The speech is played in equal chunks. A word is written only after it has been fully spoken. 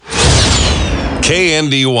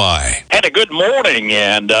KNDY. And a good morning,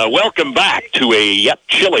 and welcome back to a yet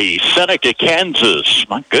chilly Seneca, Kansas.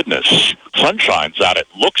 My goodness, sunshine's out. It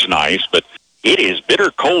looks nice, but it is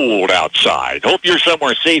bitter cold outside. Hope you're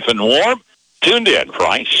somewhere safe and warm. Tuned in for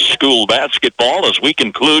high school basketball as we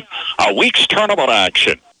conclude our week's tournament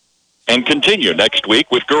action and continue next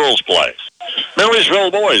week with girls play.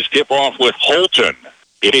 Marysville boys tip off with Holton.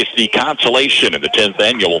 It is the consolation in the 10th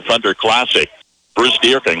annual Thunder Classic. Bruce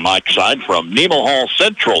Deerking, Mike Side from Nemaha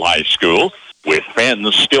Central High School, with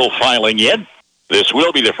fans still filing in. This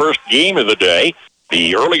will be the first game of the day.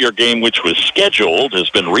 The earlier game, which was scheduled, has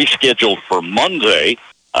been rescheduled for Monday.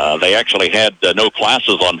 They actually had no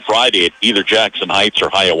classes on Friday at either Jackson Heights or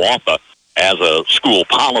Hiawatha. As a school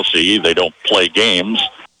policy, they don't play games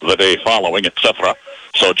the day following, etc.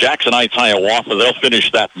 So Jackson Heights, Hiawatha, they'll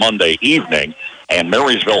finish that Monday evening. And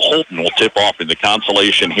Marysville Holton will tip off in the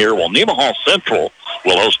consolation here, while Nemaha Central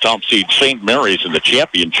will host top seed St. Mary's in the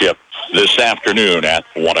championship this afternoon at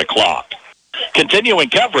 1 o'clock. Continuing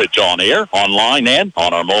coverage on air, online, and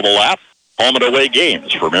on our mobile app. Home and away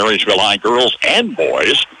games for Marysville High girls and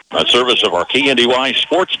boys, a service of our KNDY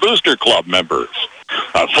Sports Booster Club members.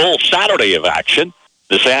 A full Saturday of action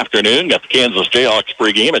this afternoon. Got the Kansas Jayhawks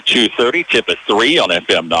pregame at 2:30, tip at 3 on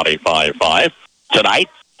FM 95.5. Tonight,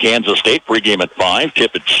 Kansas State pregame at 5,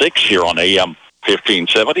 tip at 6 here on AM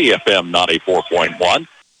 1570, FM 94.1.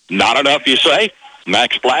 Not enough, you say?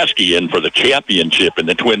 Max Blasky in for the championship in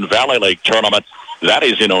the Twin Valley Lake Tournament. That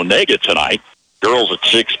is in Onega tonight. Girls at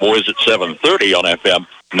 6, boys at 7:30 on FM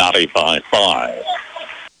 95.5.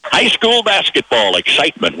 High school basketball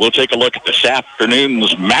excitement. We'll take a look at this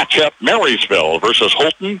afternoon's matchup, Marysville versus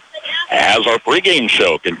Holton, as our pregame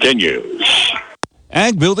show continues.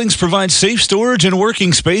 Ag Buildings provide safe storage and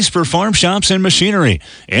working space for farm shops and machinery.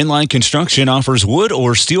 Inline Construction offers wood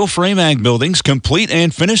or steel frame ag buildings, complete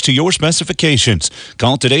and finished to your specifications.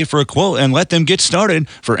 Call today for a quote and let them get started.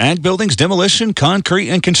 For ag buildings, demolition, concrete,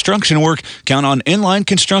 and construction work, count on Inline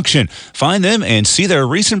Construction. Find them and see their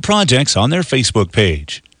recent projects on their Facebook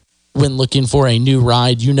page. When looking for a new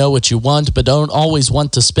ride, you know what you want, but don't always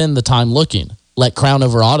want to spend the time looking. Let Crown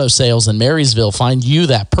Over Auto Sales in Marysville find you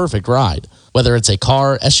that perfect ride. Whether it's a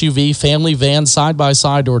car, SUV, family van,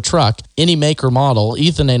 side-by-side, or truck, any make or model,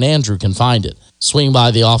 Ethan and Andrew can find it. Swing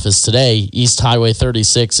by the office today, East Highway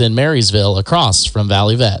 36 in Marysville, across from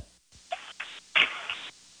Valley Vet.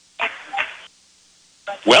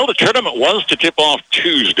 Well, the tournament was to tip off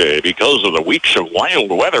Tuesday because of the weeks of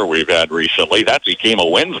wild weather we've had recently. That became a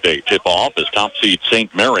Wednesday tip-off as top seed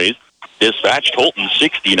St. Mary's dispatched Holton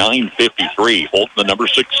 69-53. Holton, the number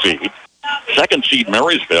 6 seed. Second seed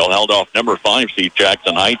Marysville held off number 5 seed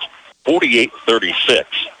Jackson Heights 48-36.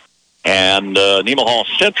 And Nemaha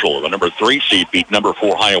Central, the number 3 seed, beat number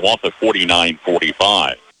 4 Hiawatha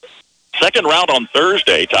 49-45. Second round on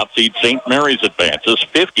Thursday, top seed St. Mary's advances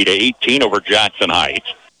 50-18 over Jackson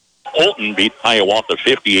Heights. Holton beat Hiawatha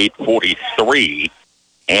 58-43.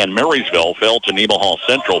 And Marysville fell to Nemaha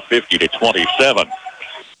Central 50-27.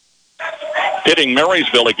 Pitting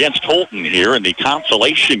Marysville against Holton here in the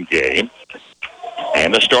consolation game.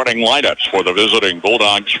 And the starting lineups for the visiting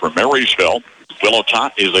Bulldogs from Marysville. Willow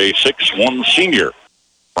Tot is a 6'1 senior.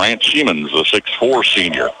 Brant Siemens, a 6'4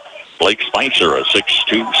 senior. Blake Spicer, a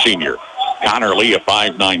 6'2 senior. Connor Lee, a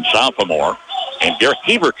 5'9 sophomore. And Garrett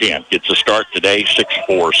Heverkamp gets a start today,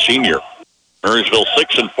 6'4 senior. Marysville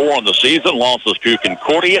 6-4 on the season. Losses to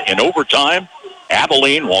Concordia in overtime,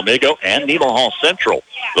 Abilene, Wamego, and Nemaha Central.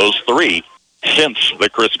 Those 3 since the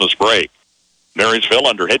Christmas break. Marysville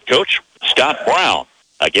under head coach Scott Brown,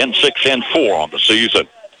 again 6-4 on the season.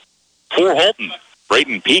 For Holton,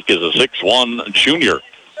 Braden Peak is a 6'1 junior.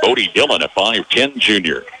 Bodie Dillon, a 5'10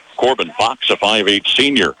 junior. Corbin Fox, a 5'8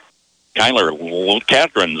 senior. Kyler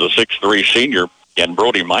Catron's a 6'3 senior. And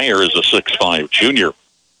Brody Meyer is a 6'5 junior.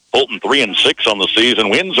 Holton 3-6 on the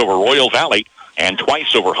season, wins over Royal Valley and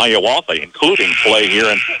twice over Hiawatha, including play here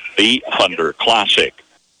in the Thunder Classic.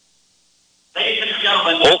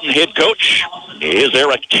 Holton head coach is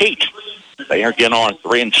Eric Tate. They again are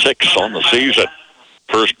 3-6 on the season.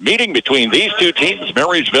 First meeting between these two teams,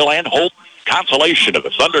 Marysville and Holton. Consolation of the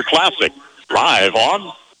Thunder Classic, live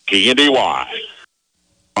on KNDY.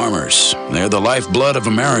 Farmers, they're the lifeblood of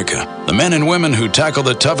America. The men and women who tackle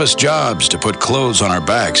the toughest jobs to put clothes on our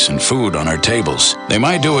backs and food on our tables. They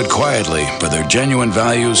might do it quietly, but their genuine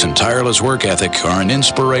values and tireless work ethic are an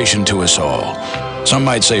inspiration to us all. Some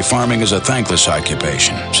might say farming is a thankless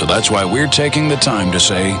occupation, so that's why we're taking the time to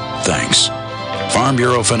say thanks. Farm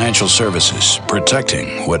Bureau Financial Services,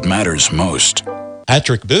 protecting what matters most.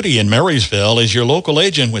 Patrick Booty in Marysville is your local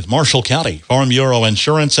agent with Marshall County, Farm Bureau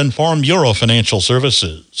Insurance, and Farm Bureau Financial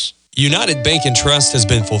Services. United Bank and Trust has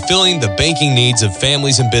been fulfilling the banking needs of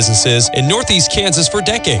families and businesses in Northeast Kansas for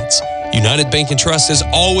decades. United Bank and Trust is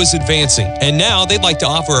always advancing, and now they'd like to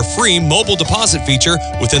offer a free mobile deposit feature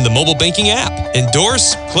within the mobile banking app.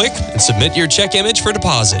 Endorse, click, and submit your check image for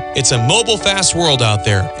deposit. It's a mobile fast world out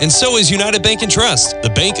there, and so is United Bank and Trust, the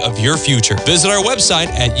bank of your future. Visit our website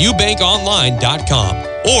at ubankonline.com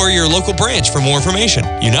or your local branch for more information.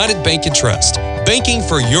 United Bank and Trust, banking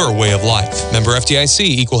for your way of life. Member FDIC,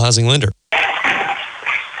 Equal Housing Lender.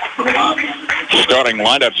 Starting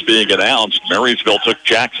lineups being announced. Marysville took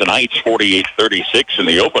Jackson Heights 48-36 in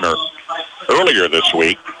the opener earlier this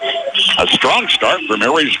week. A strong start for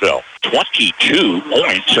Marysville. 22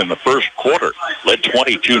 points in the first quarter. Led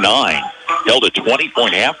 22-9. Held a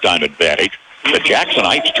 20-point halftime advantage. But Jackson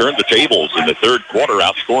Heights turned the tables in the third quarter,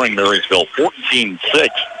 outscoring Marysville 14-6.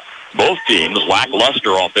 Both teams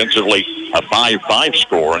lackluster offensively, a 5-5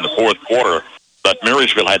 score in the fourth quarter. But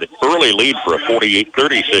Marysville had an early lead for a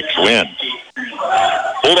 48-36 win.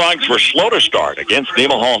 Bulldogs were slow to start against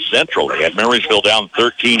Nemaha Central. They had Marysville down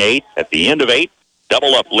 13-8 at the end of 8.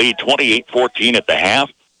 Double-up lead 28-14 at the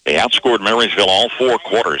half. They outscored Marysville all four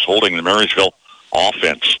quarters, holding the Marysville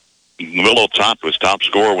offense. Willow Top was top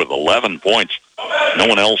scorer with 11 points. No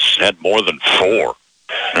one else had more than 4.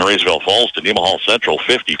 Marysville falls to Nemaha Central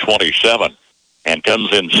 50-27 and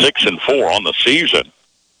comes in 6-4 on the season.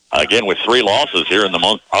 Again, with 3 losses here in the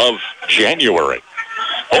month of January.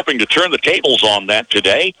 Hoping to turn the tables on that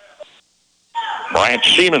today. Bryant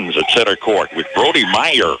Siemens at center court with Brody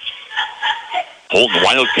Meyer. Holton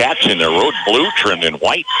Wildcats in their road blue, trimmed in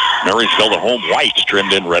white. Marysville, the home whites,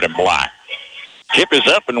 trimmed in red and black. Tip is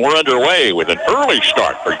up and we're underway with an early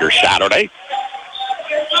start for your Saturday.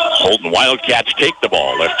 Holton Wildcats take the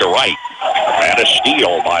ball left to right. And a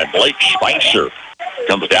steal by Blake Spicer.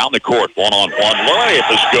 Comes down the court, one-on-one.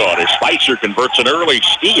 Layup is good as Spicer converts an early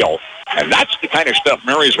steal. And that's the kind of stuff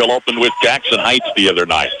Marysville opened with Jackson Heights the other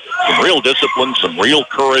night. Some real discipline, some real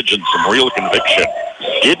courage, and some real conviction.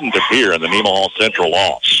 Didn't appear in the Nemaha Central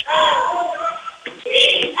loss.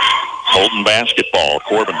 Holton basketball.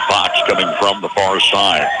 Corbin Fox coming from the far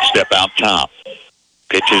side. Step out top.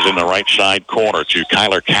 Pitches in the right side corner to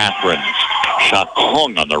Kyler Catherine. Shot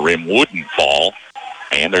hung on the rim, wouldn't fall.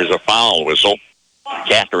 And there's a foul whistle.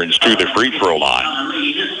 Catherine's to the free throw line.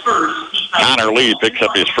 Connor Lee picks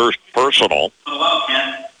up his first personal.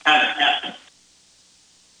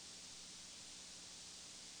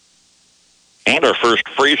 And our first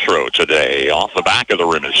free throw today off the back of the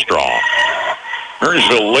rim is strong.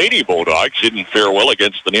 Marysville Lady Bulldogs didn't fare well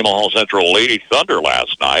against the Nemaha Central Lady Thunder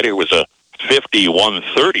last night. It was a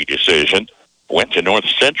 51-30 decision. Went to North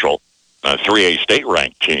Central, a 3A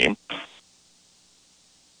state-ranked team.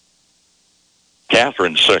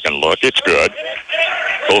 Catherine's second look, it's good.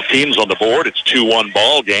 Both teams on the board, it's 2-1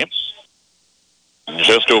 ball game.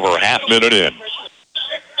 Just over a half minute in.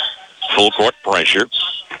 Full court pressure.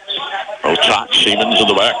 Otot Siemens in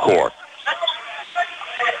the backcourt.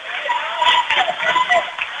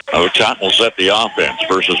 Otot will set the offense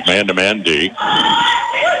versus man-to-man D.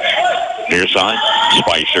 Near side,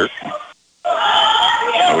 Spicer.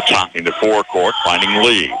 Otot into forecourt, finding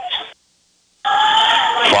Lee.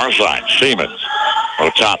 Far side, Siemens.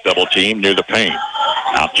 Otot double team near the paint.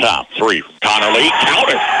 Out top, 3 from Connor Lee.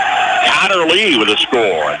 Counted. Connor Lee with a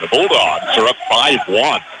score. And the Bulldogs are up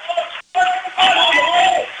 5-1.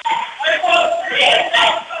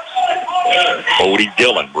 Bodie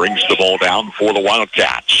Dillon brings the ball down for the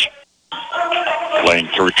Wildcats. Playing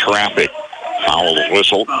through traffic. Foul is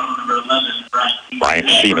whistled. Bryant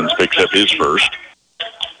Siemens picks up his first.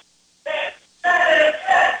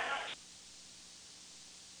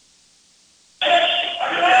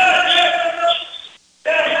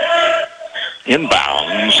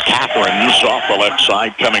 Inbounds, Catherine's off the left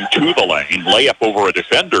side, coming to the lane. Layup over a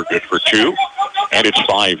defender, good for 2. And it's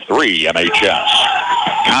 5-3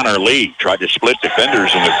 MHS. Connor Lee tried to split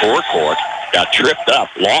defenders in the forecourt. Got tripped up,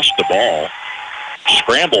 lost the ball.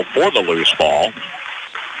 Scrambled for the loose ball.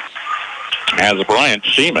 As Bryant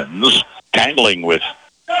Siemens tangling with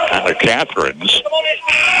Tyler Catherine's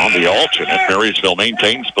on the alternate. Marysville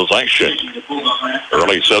maintains possession.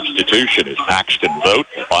 Early substitution is Paxton Vogt,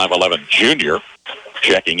 5'11 junior,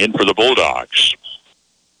 checking in for the Bulldogs.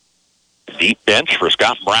 Deep bench for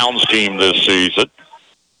Scott Brown's team this season.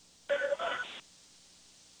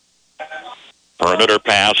 Perimeter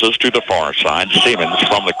passes to the far side. Siemens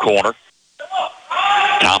from the corner.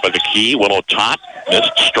 Top of the key, Willow Tot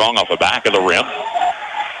missed strong off the back of the rim.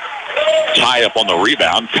 Tie up on the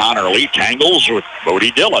rebound. Connor Lee tangles with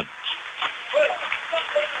Bodie Dillon.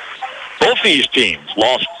 Both these teams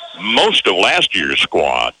lost most of last year's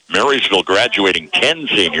squad. Marysville graduating 10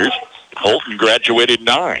 seniors. Holton graduated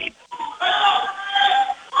 9.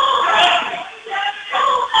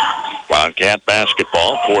 Wildcat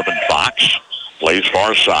basketball. Corbin Fox plays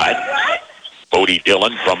far side. Bodie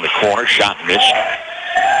Dillon from the corner. Shot missed.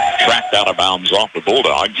 Tracked out of bounds off the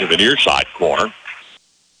Bulldogs in the near side corner.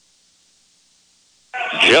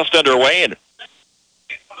 Just underway, and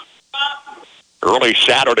early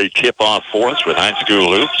Saturday tip-off for us with high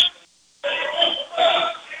school hoops.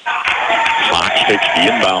 Fox takes the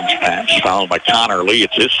inbounds pass, fouled by Connor Lee.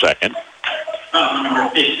 It's his second. Foul number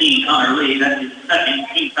 15, Connor Lee. That's his second.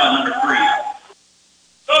 Team foul number 3.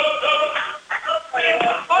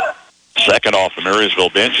 Second off the Marysville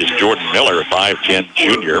bench is Jordan Miller, a 5'10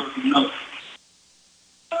 junior.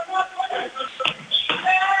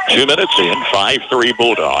 2 minutes in, 5-3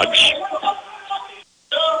 Bulldogs.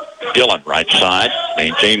 Dillon, right side,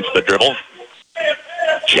 maintains the dribble.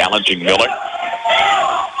 Challenging Miller.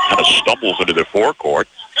 Kind of stumbles into the forecourt.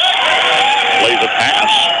 Plays a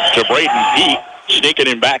pass to Braden Peak. Sneaking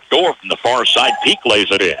in back door from the far side. Peak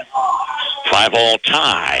lays it in. 5-all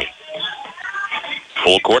tie.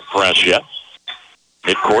 Full court press yet.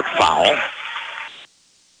 Mid-court foul.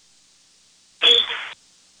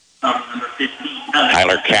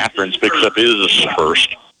 Tyler Catherines picks up his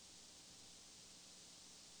first.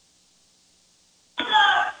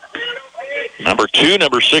 Number 2,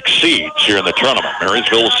 number 6 seeds here in the tournament.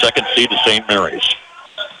 Marysville's second seed to St. Mary's.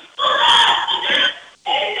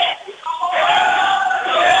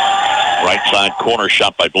 Right side corner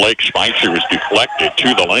shot by Blake Spicer was deflected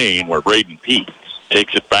to the lane where Braden Peak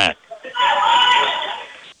takes it back.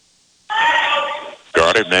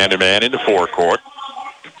 Guarded man-to-man in the forecourt.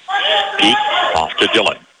 Peak off to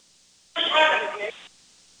Dillon.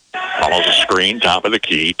 Follows a screen, top of the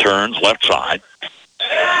key, turns left side.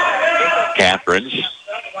 Catherines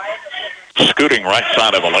scooting right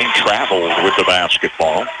side of the lane, travels with the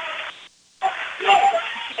basketball.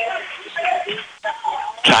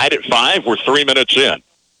 Tied at 5, we're 3 minutes in.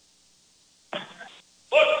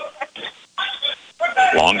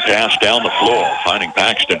 Long pass down the floor, finding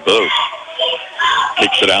Paxton Booth.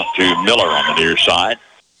 Kicks it out to Miller on the near side.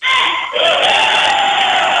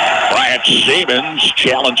 Bryant Siemens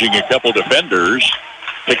challenging a couple defenders.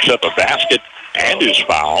 Picks up a basket and is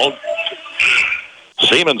fouled.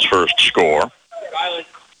 Siemens' first score.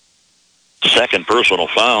 Second personal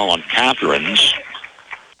foul on Catherines.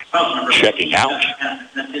 Checking out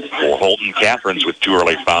for Holton. Catherines with 2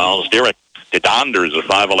 early fouls. Derek DeDonders, a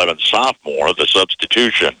 5'11 sophomore, the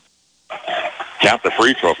substitution. Count the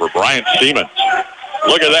free throw for Bryant Siemens.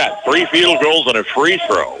 Look at that. 3 field goals and a free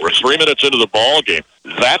throw. We're 3 minutes into the ball game.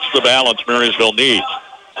 That's the balance Marysville needs.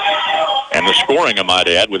 And the scoring, I might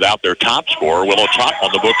add, without their top scorer, Willow Top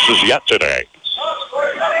on the books as yet today.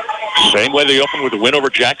 Same way they opened with the win over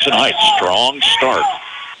Jackson Heights. Strong start.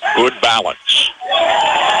 Good balance.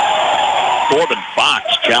 Corbin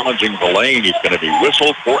Fox challenging the lane. He's going to be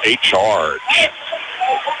whistled for a charge.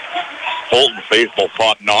 Holton faithful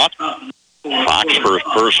fought not. Fox first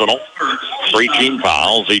personal. 3 team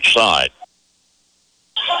fouls each side.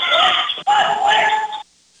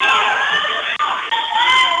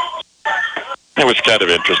 That was kind of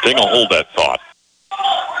interesting. I'll hold that thought.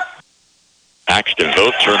 Paxton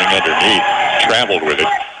both turning underneath. Traveled with it.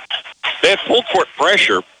 They had full court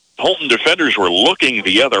pressure. Holton defenders were looking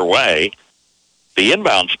the other way. The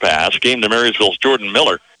inbounds pass came to Marysville's Jordan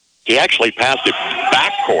Miller. He actually passed it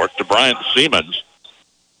backcourt to Bryant Siemens.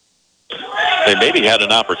 They maybe had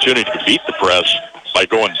an opportunity to beat the press by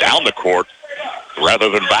going down the court rather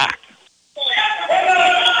than back.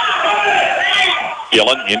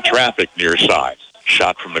 Dillon in traffic near side.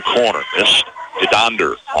 Shot from the corner. Missed.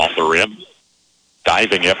 DeDonder off the rim.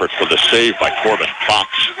 Diving effort for the save by Corbin Fox.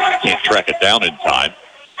 Can't track it down in time.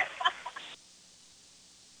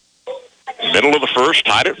 Middle of the first,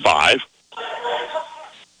 tied at 5.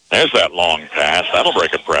 There's that long pass. That'll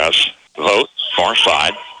break a press. Vogt, far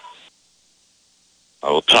side.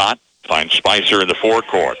 Tot finds Spicer in the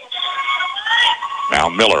forecourt. Now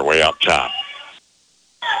Miller way up top.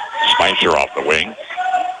 Spicer off the wing.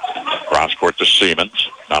 Cross court to Siemens.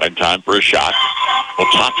 Not in time for a shot.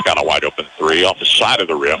 Tot's got a wide open 3 off the side of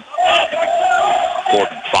the rim.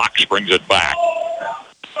 Corbin Fox brings it back.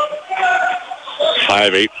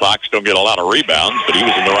 5'8" Fox don't get a lot of rebounds, but he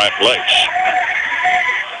was in the right place.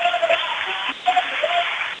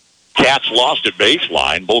 Cats lost at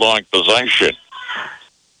baseline. Bulldog possession.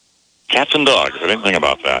 Cats and dogs. I didn't think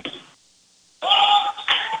about that.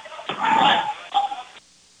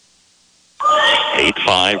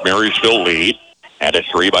 8-5 Marysville lead. Had a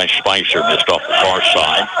 3 by Spicer. Missed off the far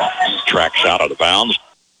side. Tracks out of the bounds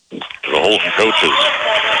to the Holton coaches.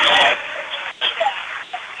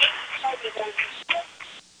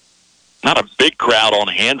 Not a big crowd on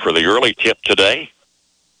hand for the early tip today.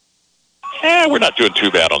 We're not doing too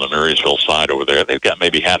bad on the Marysville side over there. They've got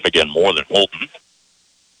maybe half again more than Holton.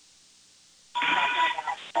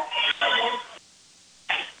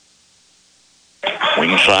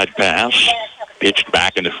 Wing side pass, pitched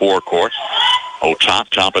back into forecourt.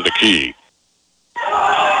 Top of the key.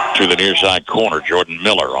 To the near side corner, Jordan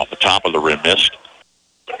Miller off the top of the rim, missed.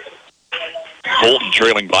 Holton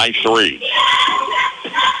trailing by 3.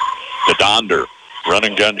 To Donder,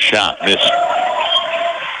 running gun shot, missed.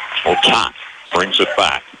 Top brings it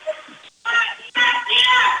back.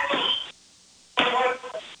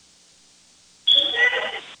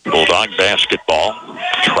 Bulldog basketball,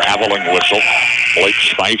 traveling whistle. Blake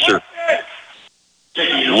Spicer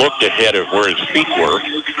looked ahead of where his feet were,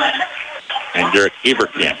 and Garrett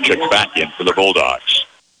Haberkamp checked back in for the Bulldogs.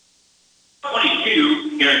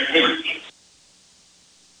 22, Garrett Haberkamp.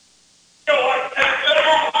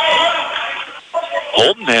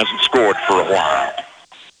 Holton hasn't scored for a while.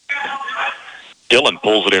 Dillon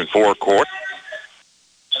pulls it in forecourt.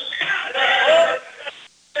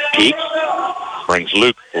 Peak brings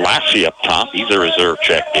Luke Lassie up top. He's a reserve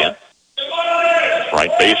checked in.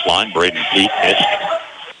 Right baseline, Braden Peak missed.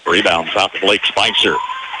 Rebounds out to Blake Spicer.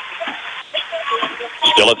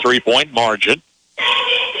 Still a 3-point margin.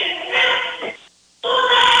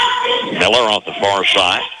 Miller off the far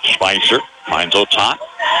side. Spicer finds O'Tot.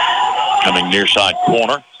 Coming near side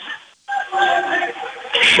corner.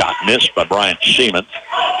 Shot missed by Bryant Seaman.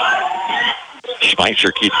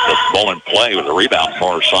 Spicer keeps the ball in play with a rebound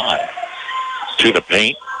far side. To the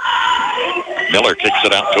paint. Miller kicks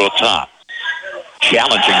it out to O'Tot.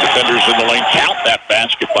 Challenging defenders in the lane. Count that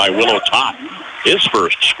basket by Will O'Tot. His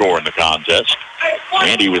first score in the contest.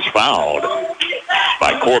 And he was fouled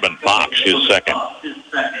by Corbin Fox, his second.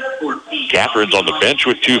 Catherine's on the bench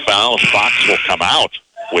with 2 fouls. Fox will come out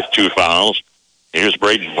with 2 fouls. Here's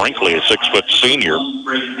Braden Brinkley, a 6-foot senior,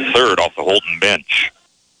 third off the Holton bench.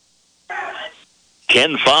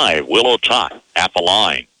 10-5, Will O'Tot at the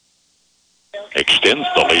line. Extends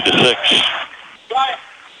the lead to 6.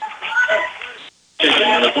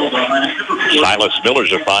 Silas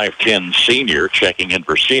Miller's a 5'10 senior, checking in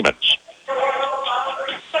for Siemens.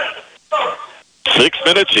 6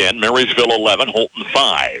 minutes in, Marysville 11, Holton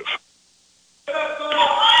 5.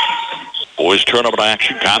 Boys tournament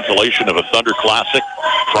action, consolation of a Thunder Classic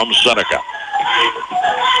from Seneca.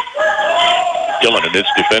 Dillon and his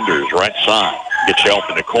defenders, right side, gets help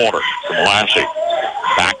in the corner from Lassie.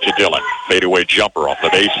 Back to Dillon. Fadeaway jumper off the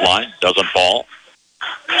baseline, doesn't fall.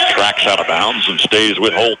 Tracks out of bounds and stays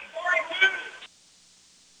with Holton.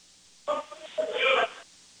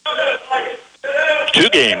 Two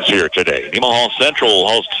games here today. Nemaha Central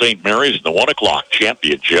hosts St. Mary's in the 1 o'clock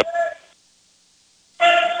championship.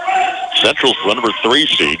 Central's the number 3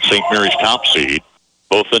 seed, St. Mary's top seed,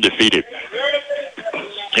 both undefeated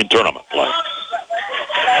in tournament play.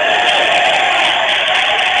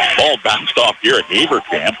 Ball bounced off here at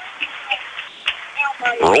Haberkamp.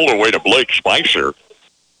 Rolled away to Blake Spicer.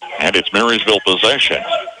 And it's Marysville possession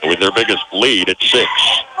with their biggest lead at 6.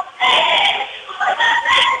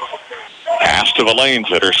 Pass to the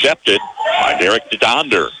lanes, intercepted by Derek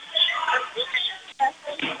Donder.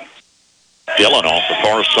 Dillon off the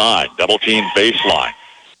far side, double team baseline.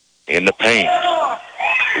 In the paint.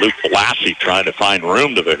 Luke Lassie trying to find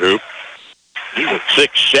room to the hoop. He's at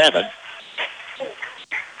 6'7".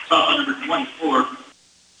 Number 24.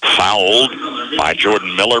 Fouled by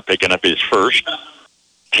Jordan Miller, picking up his first.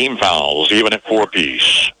 Team fouls, even at 4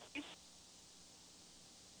 apiece.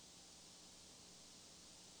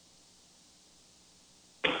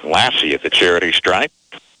 Lassie at the charity stripe.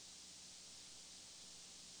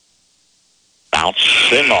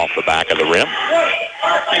 Bouncing off the back of the rim.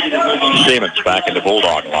 Siemens back in the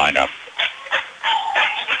Bulldog lineup.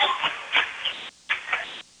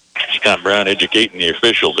 Scott Brown educating the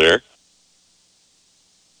officials there.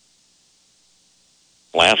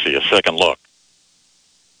 Lassie, a second look.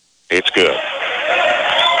 It's good.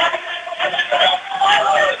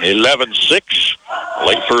 11-6,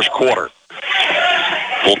 late first quarter.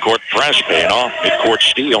 Full court press paying off. Mid-court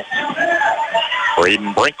steal.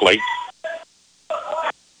 Braden Brinkley.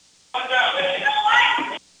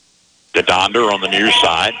 To Donder on the near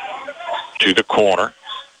side. To the corner.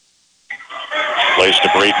 Plays to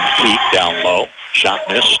Braden Peak down low. Shot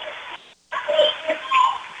missed.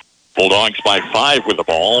 Bulldogs by 5 with the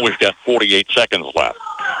ball. We've got 48 seconds left.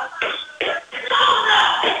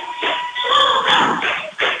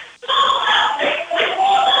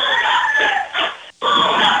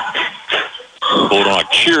 Bulldog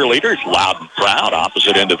cheerleaders, loud and proud,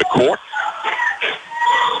 opposite end of the court.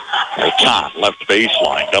 Otot, left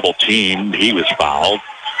baseline, double teamed. He was fouled.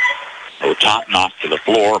 Otot knocked to the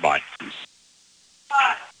floor by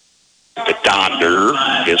Donder,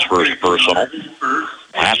 his first personal.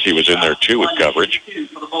 Lassie was in there too with coverage.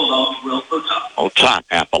 Otot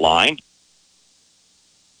at the line.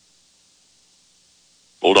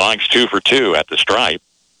 Bulldogs 2 for 2 at the stripe.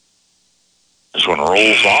 This one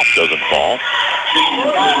rolls off, doesn't fall.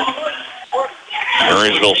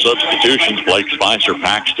 Marysville substitutions, Blake Spicer,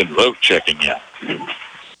 Paxton Vogt checking in.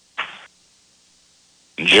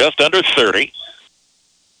 Just under 30.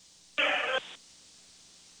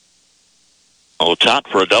 Otot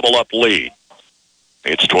for a double-up lead.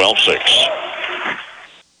 It's 12-6.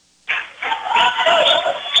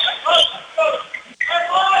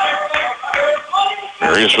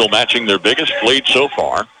 Marysville matching their biggest lead so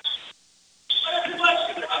far.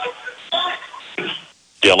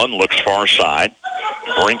 Dillon looks far side.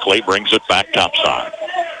 Brinkley brings it back top side.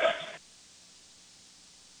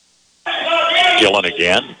 Dillon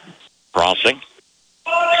again. Crossing.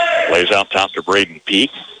 Lays out top to Braden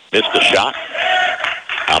Peak. Missed the shot.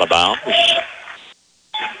 Out of bounds.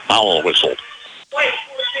 Foul whistled.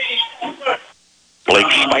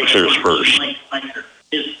 Blake Spicer's first.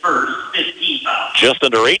 Just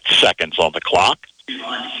under 8 seconds on the clock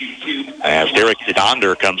as Derek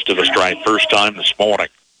Donder comes to the stripe first time this morning.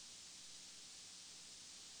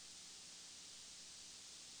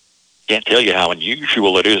 Can't tell you how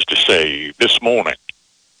unusual it is to say this morning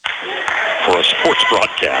for a sports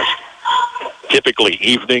broadcast. Typically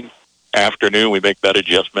evening, afternoon, we make that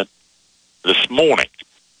adjustment. This morning,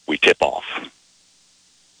 we tip off.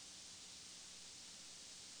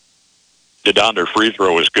 The Donder free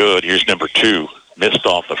throw is good. Here's number 2. Missed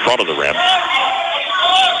off the front of the rim.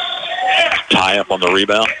 Tie up on the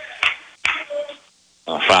rebound.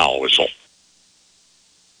 A foul whistle.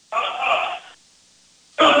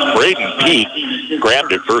 Braden Peak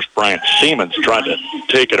grabbed it first. Bryant Siemens tried to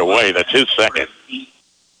take it away. That's his second.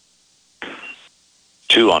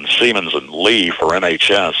 2 on Siemens and Lee for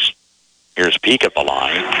MHS. Here's Peak at the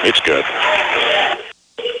line. It's good.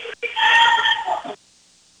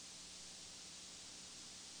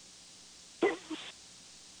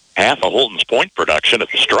 Half of Holton's point production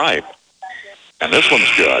at the stripe. And this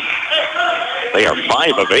one's good. They are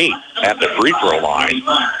 5 of 8 at the free throw line.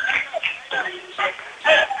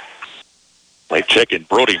 They check in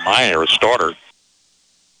Brody Meyer, a starter.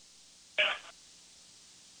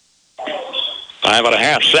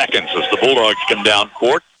 5.5 seconds as the Bulldogs come down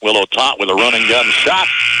court. Will Otot with a running gun shot.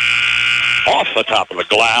 Off the top of the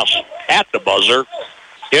glass at the buzzer.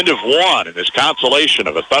 End of 1 in this consolation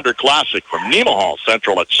of a Thunder Classic from Nemaha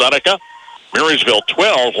Central at Seneca. Marysville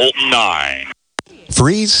 12, Holton 9.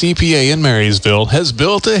 Freeze CPA in Marysville has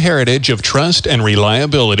built a heritage of trust and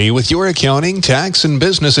reliability with your accounting, tax, and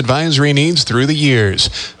business advisory needs through the years.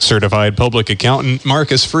 Certified public accountant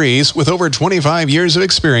Marcus Freeze, with over 25 years of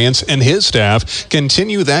experience, and his staff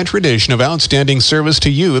continue that tradition of outstanding service to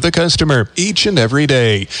you, the customer, each and every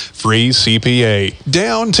day. Freeze CPA,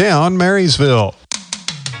 downtown Marysville.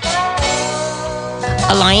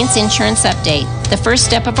 Alliance Insurance Update. The first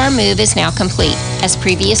step of our move is now complete. As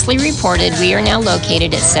previously reported, we are now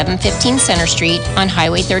located at 715 Center Street on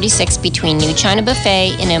Highway 36 between New China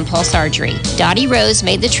Buffet and Impulse Archery. Dottie Rose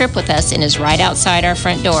made the trip with us and is right outside our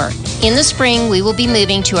front door. In the spring, we will be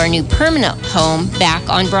moving to our new permanent home back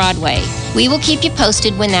on Broadway. We will keep you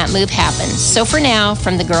posted when that move happens. So for now,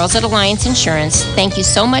 from the girls at Alliance Insurance, thank you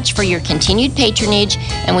so much for your continued patronage,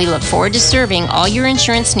 and we look forward to serving all your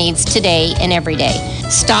insurance needs today and every day.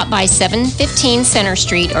 Stop by 715 Center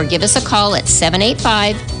Street or give us a call at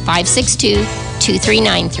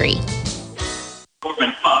 785-562-2393.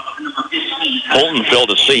 Holton fell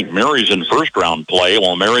to St. Mary's in first-round play,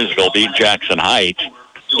 while Marysville beat Jackson Heights.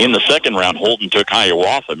 In the second round, Holton took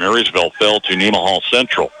Hiawatha. Marysville fell to Nemaha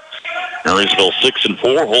Central. Marysville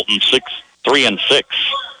 6-4, Holton 3-6.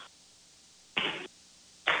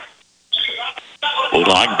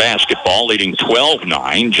 Bulldog basketball leading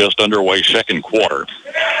 12-9, just underway second quarter.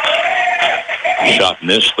 Shot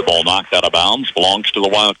missed, the ball knocked out of bounds, belongs to the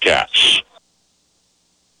Wildcats.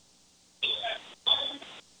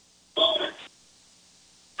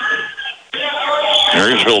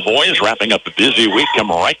 Marysville boys wrapping up a busy week, come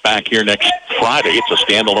right back here next Friday. It's a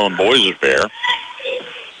standalone boys affair.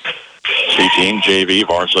 C-team JV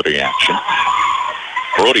varsity action.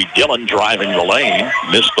 Brody Dillon driving the lane,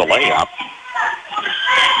 missed the layup.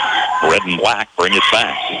 Red and black bring it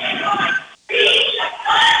back.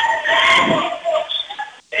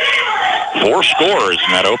 Four scorers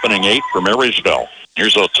in that opening 8 for Marysville.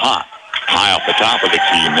 Here's Otot. High off the top of the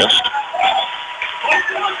key, missed.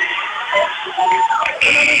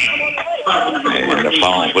 And a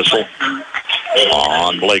foul whistle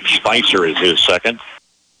on Blake Spicer is his second.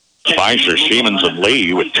 Spicer, Siemens, and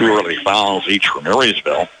Lee with 2 early fouls each for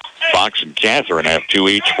Marysville. Fox and Catherine have 2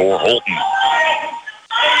 each for Holton.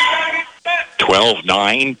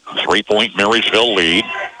 12-9, 3-point Marysville lead.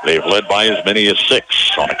 They've led by as many as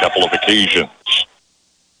 6 on a couple of occasions.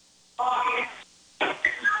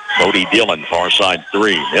 Bodie Dillon, far side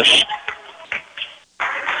 3, missed.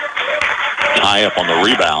 Tie up on the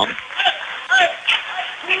rebound.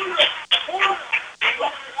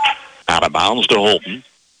 Out of bounds to Holton.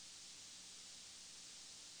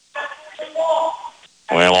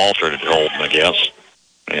 Well, alternate Holton, I guess.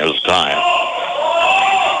 There's a tie.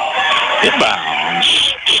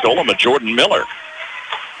 Inbounds. Stolen by Jordan Miller.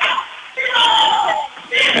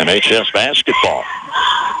 NHS basketball.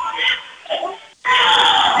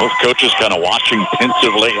 Both coaches kind of watching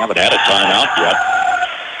pensively. Haven't had a timeout yet.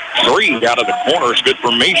 3 out of the corner is good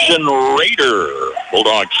for Mason Rader.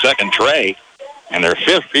 Bulldogs' second tray. And their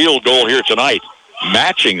 5th field goal here tonight,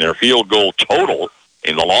 matching their field goal total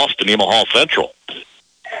in the loss to Nemaha Central.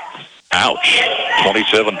 Ouch.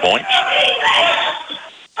 27 points.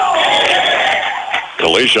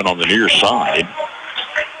 Collision on the near side.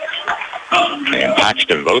 And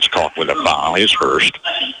Paxton Votes caught with a foul, his first.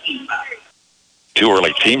 2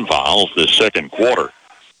 early team fouls this second quarter.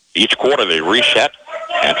 Each quarter they reset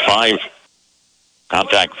at 5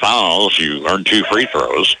 contact fouls. You earn 2 free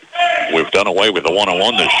throws. We've done away with the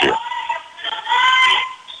one-on-one this year.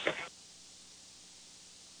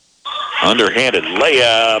 Underhanded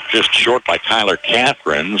layup, just short by Tyler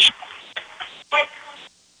Catherine's.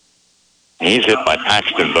 He's hit by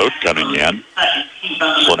Paxton Vogt coming in.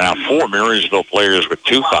 So now 4 Marysville players with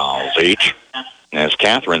 2 fouls each. As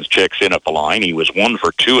Catherine's checks in at the line, he was 1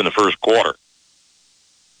 for 2 in the first quarter.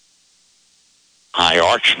 High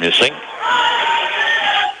arch missing.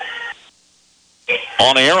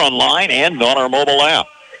 On air, online, and on our mobile app.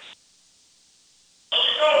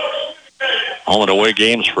 Home and away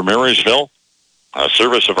games for Marysville. A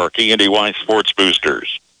service of our KNDY Sports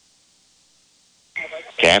Boosters.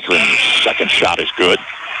 Catherine's second shot is good.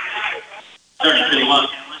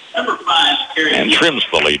 And trims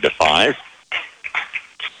the lead to 5.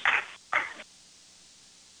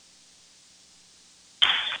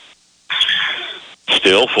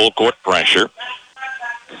 Still full court pressure.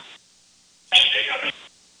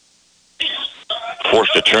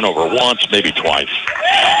 Forced a turnover once, maybe twice.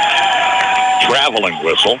 Traveling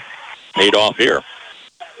whistle. Paid off here.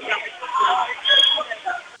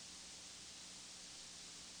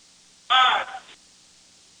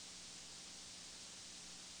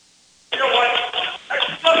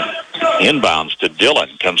 Inbounds to Dillon.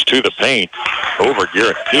 Comes to the paint. Over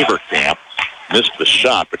Garrett Haverkamp. Missed the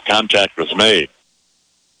shot, but contact was made.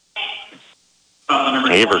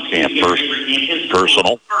 Haverkamp first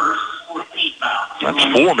personal. That's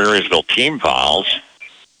 4 Marysville team fouls.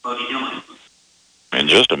 In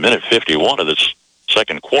just a minute 51 of this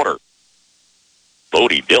second quarter.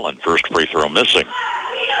 Bodie Dillon, first free throw missing.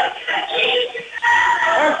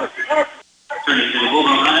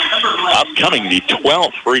 Upcoming the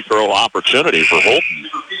 12th free throw opportunity for Holton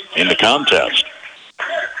in the contest.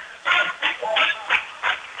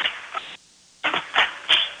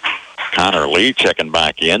 Connor Lee checking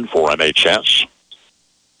back in for MHS.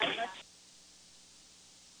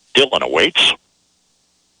 Dillon awaits.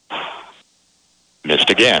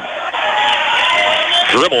 Missed again.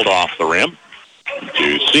 Dribbled off the rim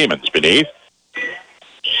to Siemens beneath.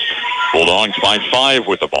 Bulldogs by 5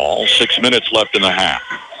 with the ball. 6 minutes left in the half.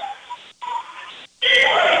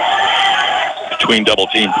 Between double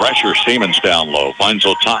team pressure, Siemens down low. Finds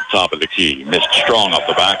top of the key. Missed strong off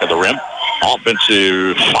the back of the rim.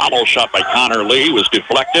 Offensive follow shot by Connor Lee was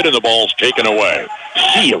deflected and the ball's taken away.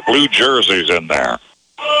 Sea of blue jerseys in there.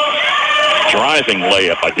 Driving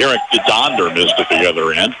layup by Derek DeDonder missed at the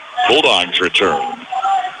other end. Bulldogs return.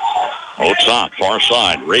 Otsot, far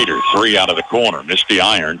side. Raider, 3 out of the corner. Missed the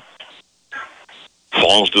iron.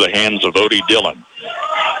 Falls to the hands of Bodie Dillon.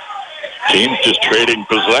 Teams just trading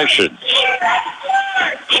possessions.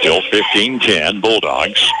 Still 15-10,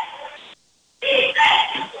 Bulldogs.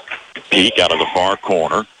 Peek out of the far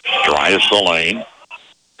corner. Drives the lane.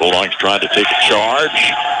 Bulldogs tried to take a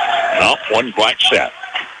charge. No, wasn't quite set.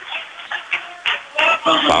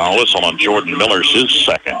 Foul whistle on Jordan Miller's his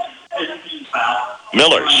second.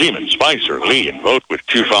 Miller, Siemens, Spicer, Lee, and Vogt with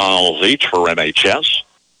 2 fouls each for MHS.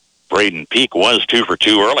 Braden Peek was 2 for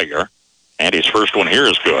 2 earlier, and his first one here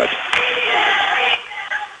is good.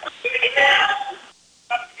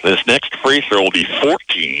 This next free throw will be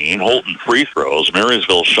 14 Holton free throws.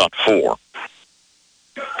 Marysville shot 4.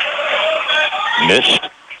 Missed.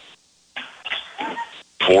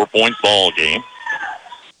 4-point ball game.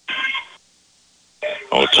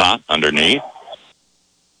 Otot underneath.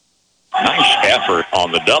 Nice effort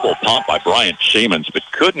on the double pump by Bryant Siemens, but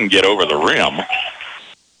couldn't get over the rim.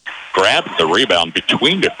 Grabbed the rebound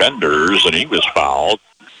between defenders, and he was fouled.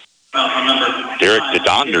 Derek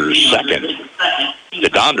DeDonder's second.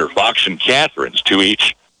 DeDonder, Fox, and Catherine's, 2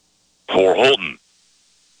 each for Holton.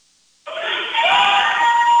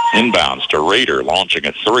 Inbounds to Rader, launching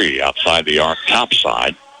a 3 outside the arc, top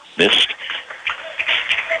side. Missed.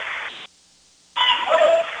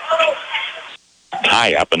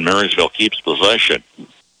 Tie up, and Marysville keeps possession.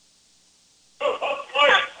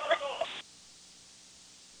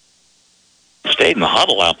 Stayed in the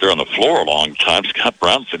huddle out there on the floor a long time. Scott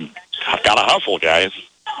Brown said, I've got to hustle, guys.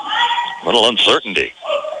 A little uncertainty.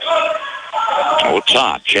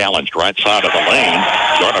 Otot challenged right side of the lane,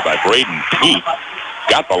 started by Braden Peak.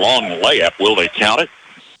 Got the long layup. Will they count it?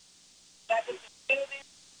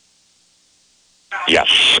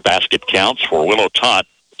 Yes, basket counts for Will Otot.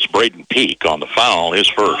 It's Braden Peak on the foul, his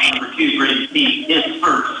first. Number 2, Braden Peak, his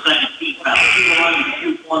first, second Peak foul.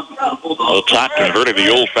 Otot converted the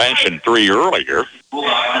old-fashioned 3 earlier.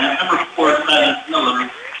 Number 4, Silas Miller.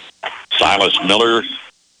 Silas Miller,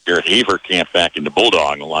 Garrett Heverkamp back in the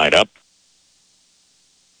Bulldog lineup.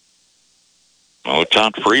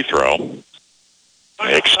 Otot free throw.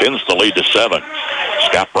 Extends the lead to 7.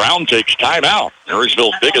 Scott Brown takes timeout.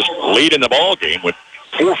 Marysville's biggest lead in the ball game with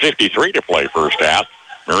 4:53 to play first half.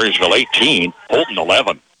 Marysville 18, Holton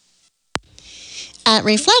 11. At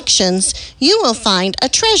Reflections, you will find a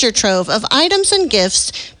treasure trove of items and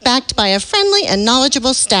gifts backed by a friendly and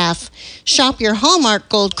knowledgeable staff. Shop your Hallmark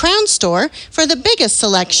Gold Crown store for the biggest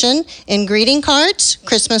selection in greeting cards,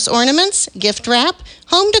 Christmas ornaments, gift wrap,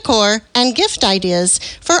 home decor, and gift ideas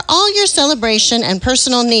for all your celebration and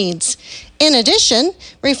personal needs. In addition,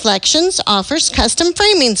 Reflections offers custom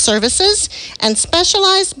framing services and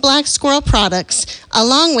specialized Black Squirrel products,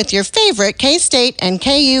 along with your favorite K-State and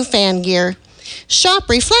KU fan gear. Shop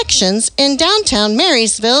Reflections in downtown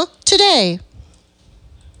Marysville today.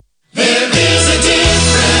 There is a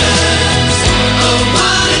difference. Oh,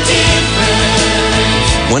 what a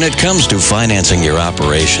difference. When it comes to financing your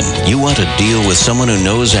operation, you want to deal with someone who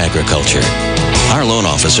knows agriculture. Our loan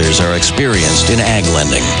officers are experienced in ag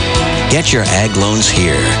lending. Get your ag loans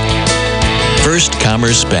here. First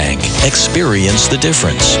Commerce Bank. Experience the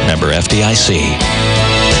difference. Member FDIC.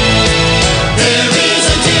 There is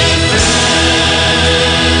a difference.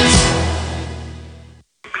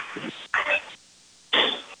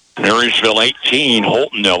 Marysville 18,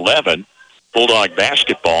 Holton 11. Bulldog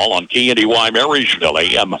basketball on KNDY Marysville,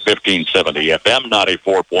 AM 1570, FM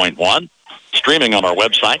 94.1. Streaming on our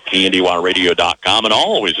website, KNDYradio.com, and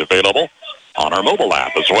always available on our mobile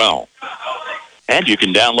app as well. And you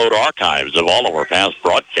can download archives of all of our past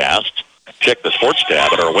broadcasts. Check the sports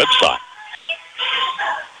tab at our website.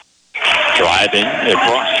 Driving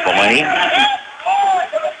across the lane.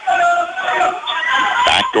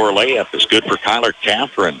 Backdoor layup is good for Kyler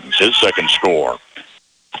Catherine. It's his second score.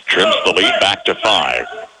 Trims the lead back to 5.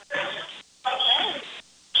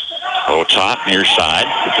 Otot near side.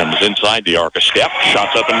 Comes inside the arc a step.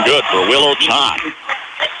 Shots up and good for Will Otot.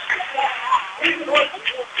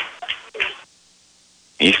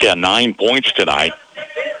 He's got 9 points tonight.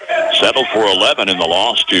 Settled for 11 in the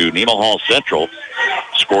loss to Nemaha Central.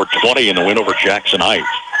 Scored 20 in the win over Jackson Heights.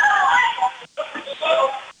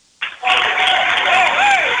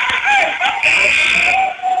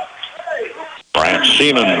 Bryant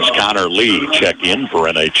Siemens, Connor Lee check in for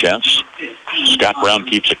NHS. Scott Brown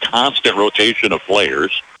keeps a constant rotation of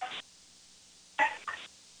players.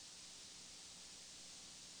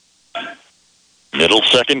 Middle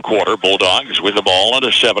second quarter, Bulldogs with the ball and a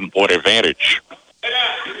 7-point advantage.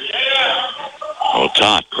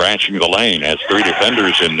 Otot crashing the lane, has 3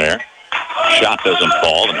 defenders in there. Shot doesn't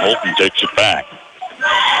fall, and Holton takes it back.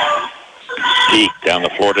 Peak down the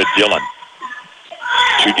floor to Dillon.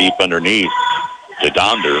 Too deep underneath.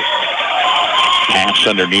 DeDonder. Pass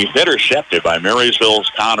underneath, intercepted by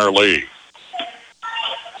Marysville's Connor Lee.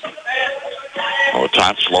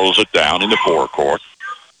 Otot slows it down in the forecourt.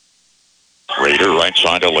 Rader right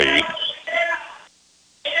side of Lee.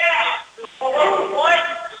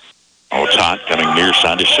 Otot coming near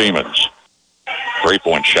side to Siemens.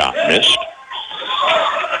 3-point shot missed.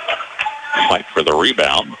 Fight for the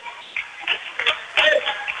rebound.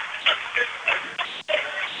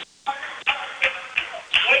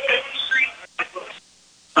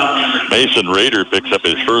 Mason Rader picks up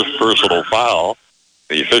his first personal foul.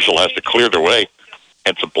 The official has to clear the way.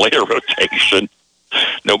 It's a player rotation.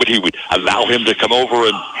 Nobody would allow him to come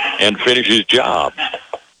over and finish his job.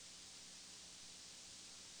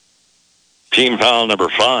 Team foul number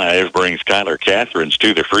 5 brings Kyler Catherines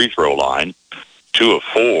to the free throw line. 2 of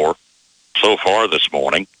 4 so far this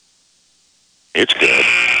morning. It's good.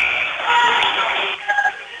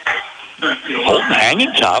 Holton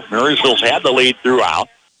hanging tough. Marysville's had the lead throughout.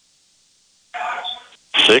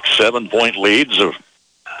 6, 7-point leads have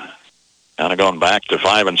kind of gone back to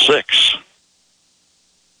 5 and 6.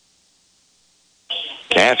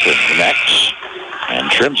 Catherine connects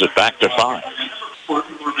and trims it back to 5.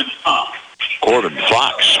 Corbin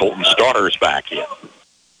Fox, Holton starters back in.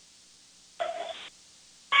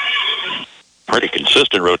 Pretty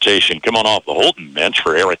consistent rotation coming off the Holton bench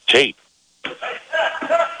for Eric Tate.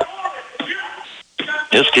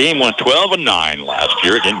 His team went 12-9 last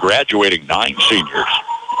year, again graduating 9 seniors.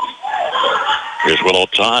 Here's Will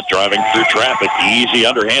Otot driving through traffic. Easy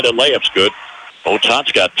underhanded layup's good.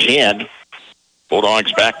 Otot's got 10.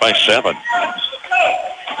 Bulldogs back by 7.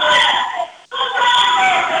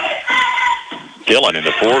 Dillon in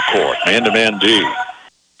the forecourt. Man-to-man D.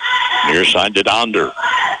 Near side to Donder.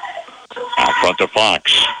 Out front to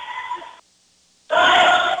Fox.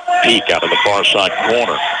 Peak out of the far side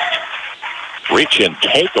corner. Reach in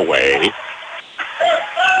takeaway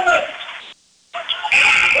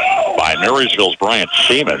by Marysville's Bryant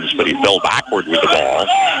Siemens, but he fell backward with the ball.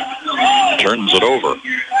 Turns it over.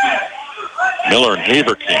 Miller and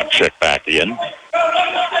Haverkamp check back in.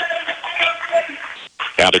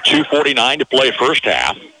 Down to 2:49 to play first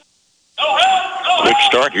half. Quick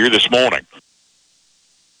start here this morning.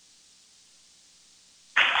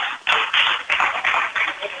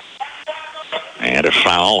 And a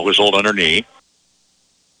foul whistled underneath.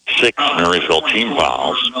 6 Marysville team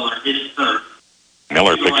fouls.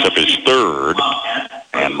 Miller picks up his 3rd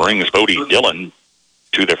and brings Bodie Dillon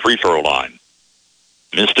to the free throw line.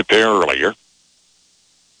 Missed a pair earlier.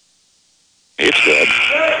 It's good.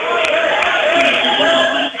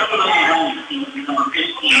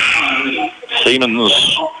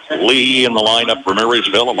 Siemens, Lee in the lineup for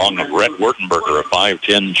Marysville, along with Brett Wertenberger, a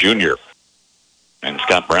 5'10 junior. And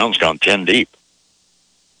Scott Brown's gone 10 deep.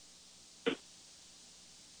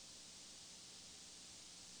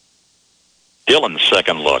 Dillon's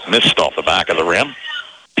second look, missed off the back of the rim.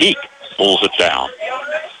 Peak pulls it down.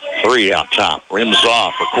 3 out top, rims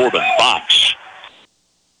off for Corbin Fox.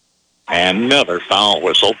 And another foul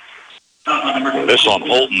whistle. This on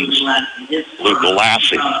Holton's Luke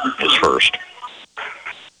Lassie, his first.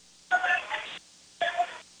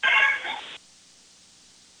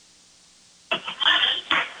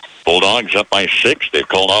 Bulldogs up by 6. They've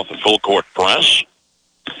called off the full court press.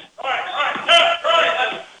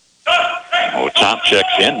 Top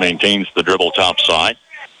checks in, maintains the dribble top side.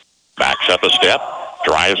 Backs up a step,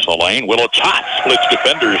 drives the lane. Will Otot splits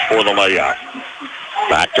defenders for the layup.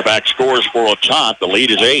 Back-to-back scores for Otot. The lead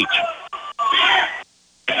is 8.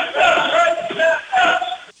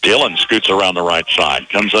 Dillon scoots around the right side,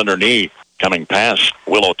 comes underneath, coming past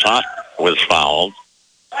Will Otot was fouled.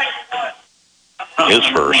 His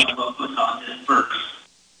first.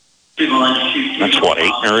 That's what,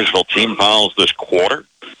 8 Marysville team fouls this quarter.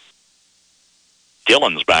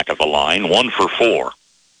 Dillon's back at the line, 1 for 4.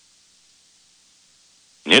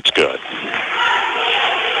 It's good.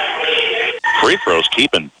 Free throws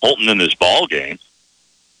keeping Holton in his ball game.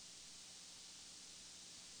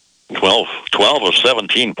 12 of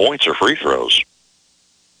 17 points are free throws.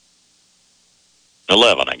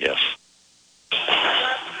 11, I guess.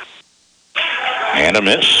 And a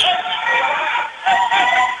miss.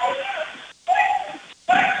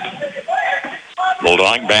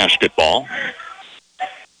 Bulldog basketball.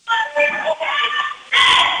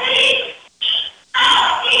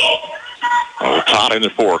 Todd in the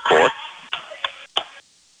forecourt.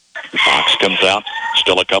 Fox comes out,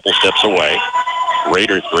 still a couple steps away.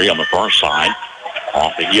 Raider 3 on the far side,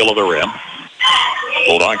 off the heel of the rim.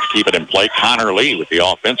 Bulldogs keep it in play. Connor Lee with the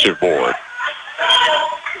offensive board.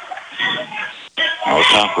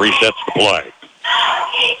 Top resets the play.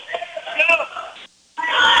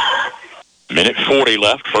 Minute 40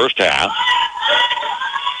 left, first half.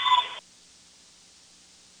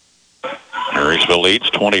 Marysville leads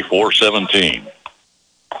 24-17.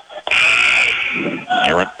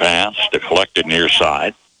 Errant pass, deflected near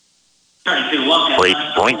side. Freight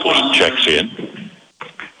Brinkley checks in.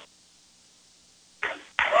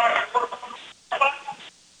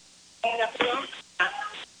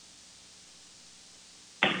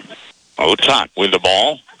 Otot with the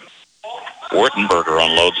ball. Wertenberger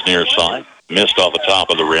unloads near side. Missed off the top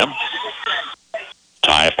of the rim.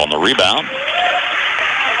 Tie up on the rebound.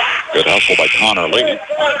 Good hustle by Connor Lee.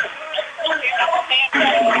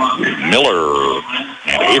 Miller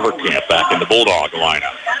and Haverkamp back in the Bulldog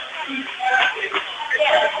lineup.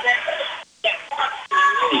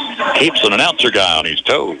 Keeps an announcer guy on his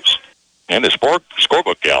toes. And his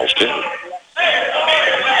scorebook gals, too.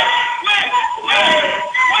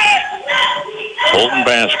 Holton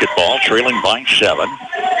basketball, trailing by 7.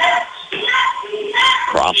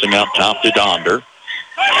 Crossing out top to Donder.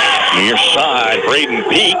 Near side, Braden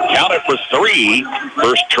Peak counted for 3.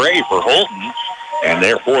 First tray for Holton, and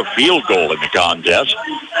therefore field goal in the contest.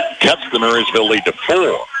 Cuts the Marysville lead to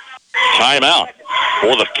 4. Timeout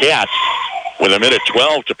for the Cats with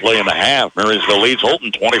 1:12 to play in the half. Marysville leads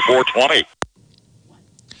Holton 24-20.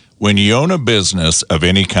 When you own a business of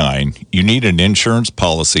any kind, you need an insurance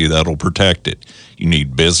policy that'll protect it. You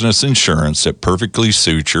need business insurance that perfectly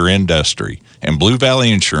suits your industry, and Blue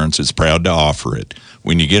Valley Insurance is proud to offer it.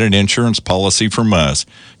 When you get an insurance policy from us,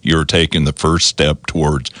 you're taking the first step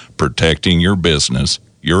towards protecting your business,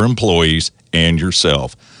 your employees, and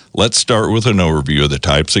yourself. Let's start with an overview of the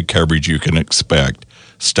types of coverage you can expect.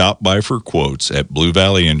 Stop by for quotes at Blue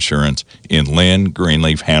Valley Insurance in Lynn,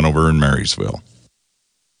 Greenleaf, Hanover, and Marysville.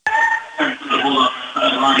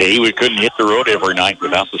 Hey, we couldn't hit the road every night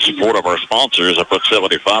without the support of our sponsors. I put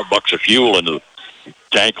 $75 of fuel into the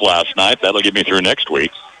tank last night. That'll get me through next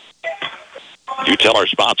week. You tell our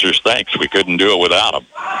sponsors thanks. We couldn't do it without them.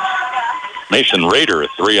 Mason Rader, a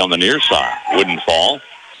 3 on the near side. Wouldn't fall.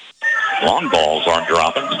 Long balls aren't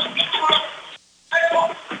dropping.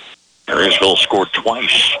 Marysville scored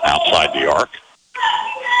twice outside the arc.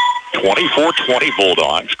 24-20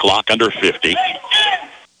 Bulldogs. Clock under 50.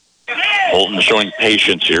 Holton showing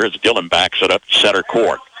patience here as Dillon backs it up to center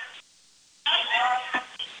court.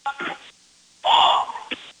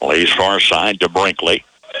 Lays far side to Brinkley.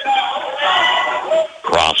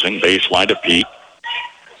 Crossing, baseline to Peak.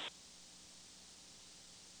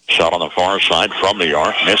 Shot on the far side from the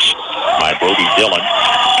arc. Missed by Brody Dillon.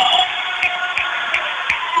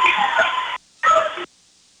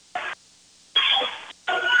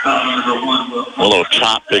 Willow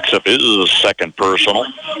Top picks up his second personal.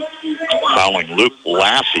 Fouling Luke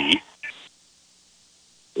Lassie.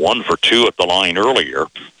 1 for 2 at the line earlier.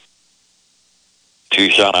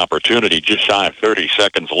 2-shot opportunity, just shy of 30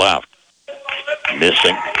 seconds left.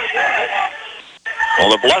 Missing. Well,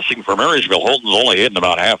 the blessing for Marysville, Holton's only hitting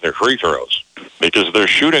about half their free throws because they're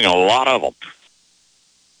shooting a lot of them.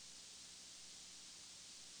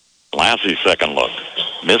 Lassie's second look.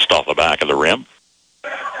 Missed off the back of the rim.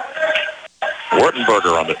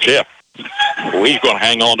 Wertenberger on the tip. He's going to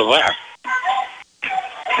hang on to that.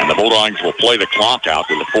 And the Bulldogs will play the clock out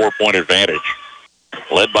with a 4-point advantage.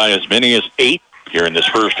 Led by as many as 8 here in this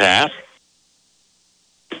first half.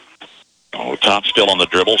 Top still on the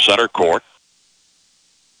dribble, center court.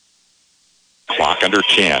 Clock under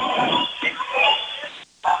 10.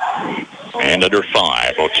 And under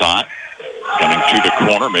 5. Otot coming to the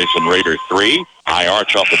corner. Mason Rader 3. High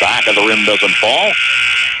arch off the back of the rim, doesn't fall.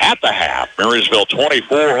 At the half, Marysville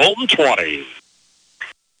 24, Holton 20.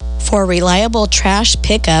 For reliable trash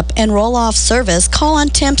pickup and roll-off service, call on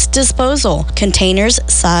Temps Disposal. Containers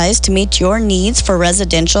sized to meet your needs for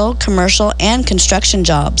residential, commercial, and construction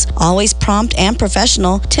jobs. Always prompt and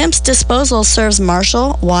professional, Temps Disposal serves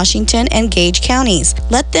Marshall, Washington, and Gage counties.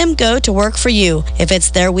 Let them go to work for you. If it's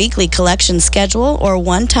their weekly collection schedule or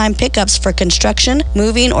one-time pickups for construction,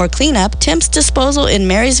 moving, or cleanup, Temps Disposal in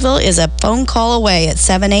Marysville is a phone call away at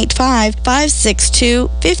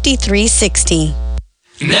 785-562-5360.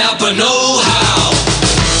 Napa know-how.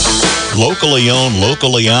 Locally owned,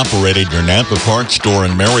 locally operated, your Napa Parts store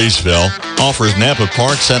in Marysville offers Napa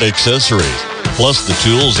parts and accessories, plus the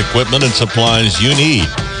tools, equipment, and supplies you need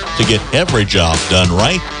to get every job done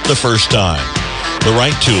right the first time. The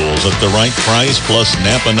right tools at the right price, plus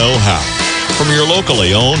Napa know-how. From your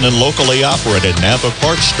locally owned and locally operated Napa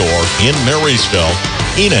Parts store in Marysville,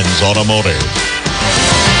 Enan's Automotive.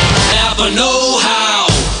 Napa know-how.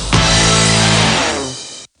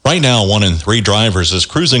 Right now, 1 in 3 drivers is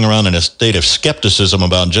cruising around in a state of skepticism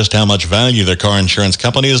about just how much value their car insurance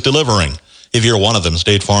company is delivering. If you're one of them,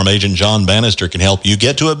 State Farm agent John Bannister can help you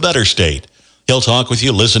get to a better state. He'll talk with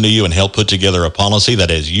you, listen to you, and help put together a policy that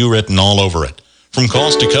has you written all over it. From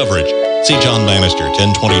cost to coverage, see John Bannister,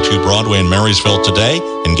 1022 Broadway in Marysville today,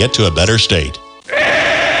 and get to a better state.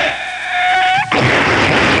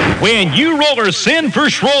 When you rollers send for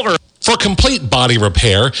Schroller. For complete body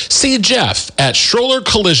repair, see Jeff at Schroller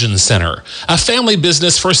Collision Center. A family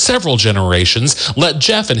business for several generations, let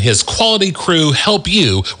Jeff and his quality crew help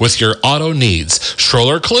you with your auto needs.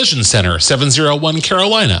 Schroller Collision Center, 701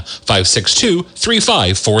 Carolina,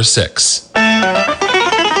 562-3546.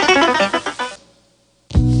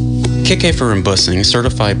 Kickafer and Bussing,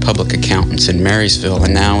 certified public accountants in Marysville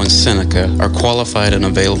and now in Seneca, are qualified and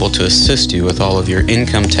available to assist you with all of your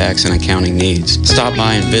income tax and accounting needs. Stop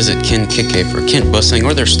by and visit Ken Kickafer, Kent Bussing,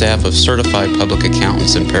 or their staff of certified public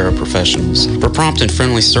accountants and paraprofessionals. For prompt and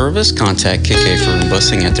friendly service, contact Kickafer and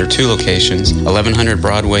Bussing at their 2 locations, 1100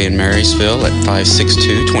 Broadway in Marysville at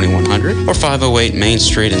 562-2100 or 508 Main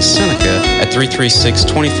Street in Seneca at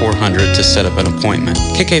 336-2400 to set up an appointment.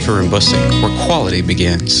 Kickafer and Bussing, where quality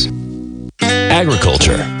begins.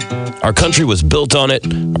 Agriculture. Our country was built on it.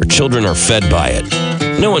 Our children are fed by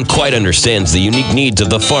it. No one quite understands the unique needs of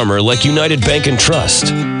the farmer like United Bank and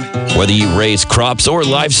Trust. Whether you raise crops or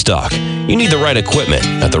livestock, you need the right equipment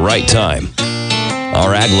at the right time.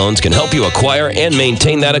 Our ag loans can help you acquire and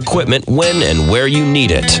maintain that equipment when and where you need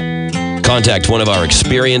it. Contact one of our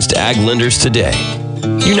experienced ag lenders today.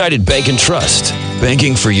 United Bank and Trust.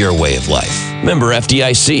 Banking for your way of life. Member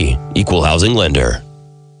FDIC. Equal housing lender.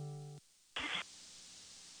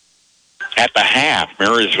 At the half,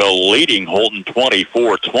 Marysville leading Holton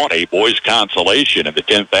 24-20. Boys consolation in the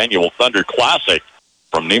 10th Annual Thunder Classic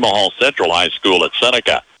from Nemaha Central High School at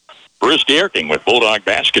Seneca. Bruce Dierking with Bulldog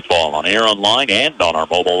Basketball on air online and on our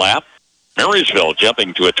mobile app. Marysville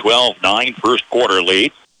jumping to a 12-9 first quarter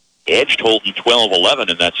lead. Edged Holton 12-11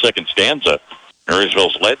 in that second stanza.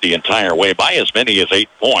 Marysville's led the entire way by as many as 8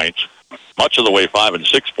 points. Much of the way 5- and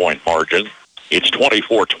 6-point margin. It's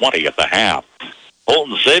 24-20 at the half.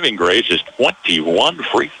 Holton's saving grace is 21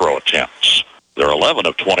 free throw attempts. They're 11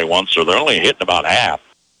 of 21, so they're only hitting about half.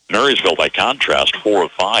 Marysville, by contrast, 4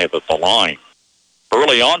 of 5 at the line.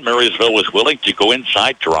 Early on, Marysville was willing to go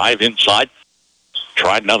inside, drive inside.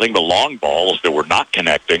 Tried nothing but long balls that were not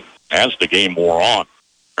connecting as the game wore on.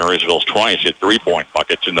 Marysville's twice hit 3-point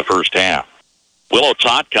buckets in the first half. Willow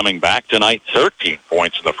Todd coming back tonight, 13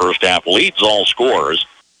 points in the first half, leads all scorers.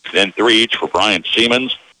 Then 3 each for Brian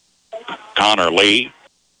Siemens, Connor Lee,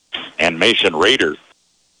 and Mason Rader.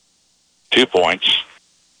 2 points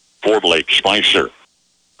for Blake Spicer.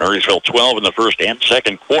 Marysville 12 in the first and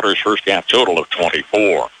second quarters, first half total of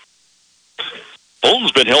 24.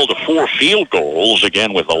 Holton's been held to 4 field goals,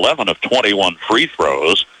 again with 11 of 21 free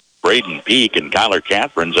throws. Braden Peak and Kyler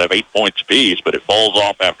Catherines have 8 points apiece, but it falls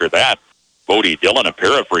off after that. Bodie Dillon, a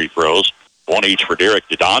pair of free throws, 1 each for Derek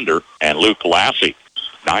DeDonder and Luke Lassie.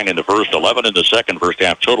 9 in the first, 11 in the second, first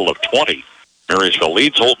half total of 20. Marysville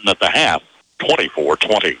leads Holton at the half,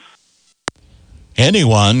 24-20.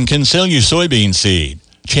 Anyone can sell you soybean seed.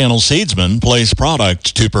 Channel Seedsman place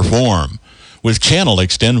product to perform. With Channel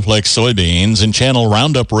XtendFlex soybeans and Channel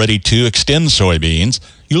Roundup Ready 2 Extend soybeans,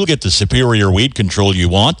 you'll get the superior weed control you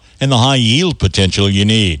want and the high yield potential you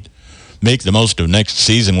need. Make the most of next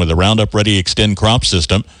season with the Roundup Ready Extend crop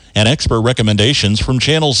system and expert recommendations from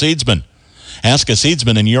Channel Seedsman. Ask a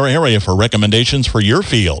seedsman in your area for recommendations for your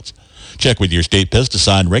fields. Check with your state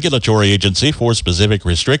pesticide regulatory agency for specific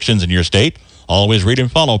restrictions in your state. Always read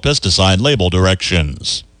and follow pesticide label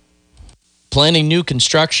directions. Planning new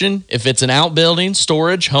construction? If it's an outbuilding,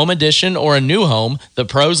 storage, home addition, or a new home, the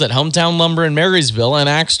pros at Hometown Lumber in Marysville and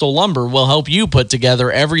Axtell Lumber will help you put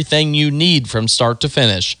together everything you need from start to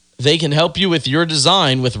finish. They can help you with your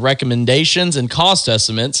design with recommendations and cost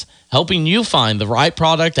estimates, helping you find the right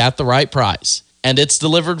product at the right price. And it's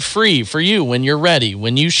delivered free for you when you're ready,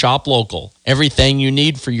 when you shop local. Everything you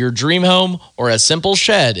need for your dream home or a simple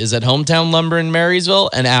shed is at Hometown Lumber in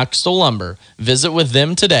Marysville and Axtell Lumber. Visit with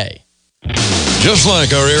them today. Just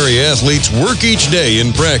like our area athletes work each day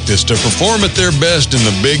in practice to perform at their best in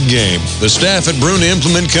the big game, the staff at Bruna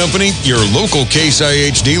Implement Company, your local Case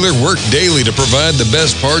IH dealer, work daily to provide the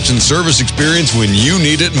best parts and service experience when you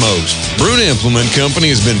need it most. Bruna Implement Company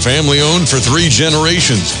has been family-owned for 3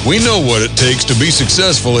 generations. We know what it takes to be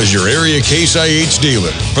successful as your area Case IH dealer.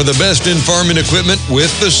 For the best in farming equipment with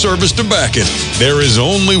the service to back it, there is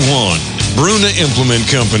only one. Bruna Implement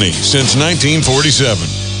Company, since 1947.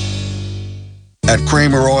 At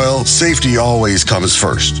Kramer Oil, safety always comes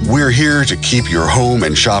first. We're here to keep your home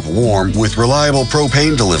and shop warm with reliable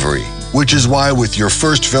propane delivery, which is why with your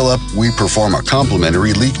first fill-up, we perform a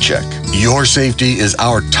complimentary leak check. Your safety is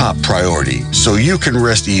our top priority, so you can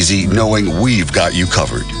rest easy knowing we've got you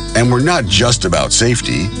covered. And we're not just about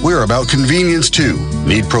safety, we're about convenience too.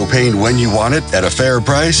 Need propane when you want it at a fair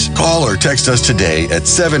price? Call or text us today at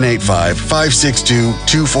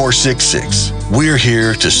 785-562-2466. We're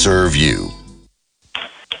here to serve you.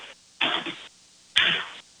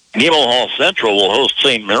 Nemaha Central will host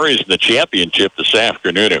St. Mary's in the championship this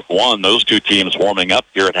afternoon at 1. Those 2 teams warming up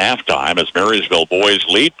here at halftime as Marysville boys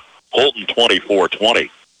lead Holton 24-20.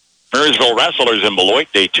 Marysville wrestlers in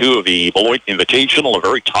Beloit, day 2 of the Beloit Invitational, a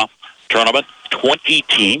very tough tournament. 20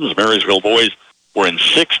 teams. Marysville boys were in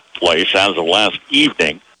 6th place as of last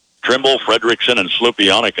evening. Trimble, Fredrickson, and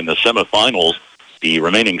Slupionic in the semifinals. The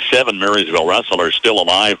remaining 7 Marysville wrestlers still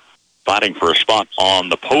alive, fighting for a spot on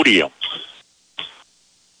the podium.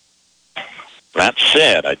 That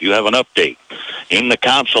said, I do have an update. In the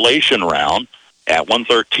consolation round, at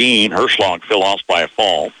 113, Hirschlag fell off by a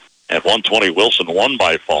fall. At 120, Wilson won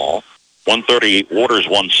by fall. 138, Waters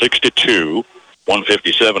won 6-2.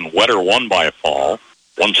 157, Wetter won by a fall.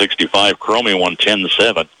 165, Cromie won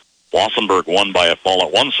 10-7. Wassenberg won by a fall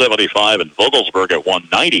at 175, and Vogelsberg at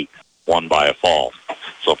 190 won by a fall.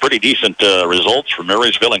 So pretty decent results for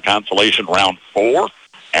Marysville in consolation round 4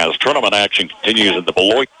 as tournament action continues in the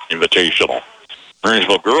Beloit Invitational.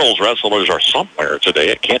 Marysville girls wrestlers are somewhere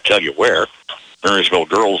today. I can't tell you where. Marysville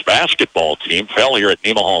girls basketball team fell here at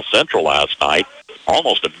Nemaha Central last night.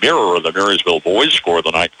 Almost a mirror of the Marysville boys score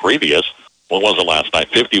the night previous. What was it last night?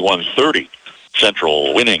 51-30.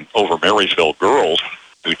 Central winning over Marysville girls,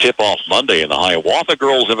 who tip off Monday in the Hiawatha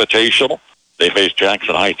Girls Invitational. They face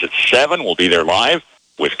Jackson Heights at 7. We'll be there live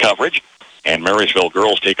with coverage. And Marysville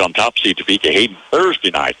girls take on top seed Topeka Hayden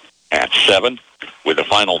Thursday night at 7 with the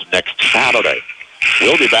finals next Saturday.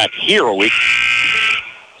 We'll be back here a week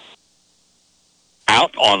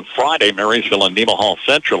out on Friday. Marysville and Nemaha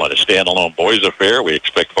Central at a standalone boys affair. We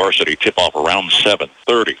expect varsity tip-off around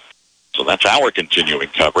 7:30. So that's our continuing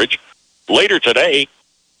coverage. Later today,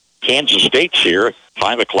 Kansas State's here,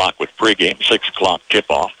 5 o'clock with pregame, 6 o'clock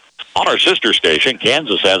tip-off. On our sister station,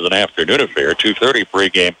 Kansas has an afternoon affair, 2:30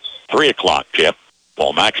 pregame, 3 o'clock tip,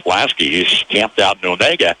 while Max Blasky is camped out in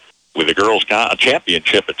Onega with the girls'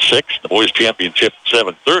 championship at 6, the boys' championship at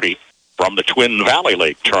 7:30 from the Twin Valley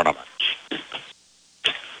Lake tournament.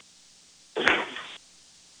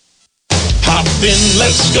 Hop in,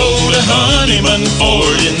 let's go to Honeyman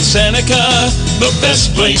Ford in Seneca, the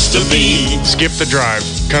best place to be. Skip the drive.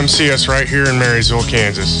 Come see us right here in Marysville,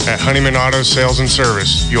 Kansas. At Honeyman Auto Sales and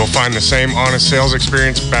Service, you'll find the same honest sales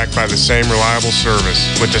experience backed by the same reliable service.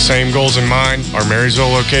 With the same goals in mind, our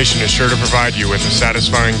Marysville location is sure to provide you with a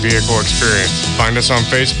satisfying vehicle experience. Find us on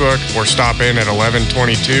Facebook or stop in at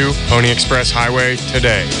 1122 Pony Express Highway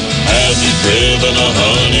today. Have you driven a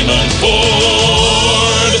Honeyman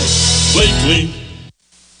Ford lately?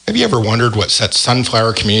 Have you ever wondered what sets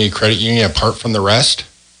Sunflower Community Credit Union apart from the rest?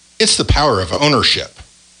 It's the power of ownership.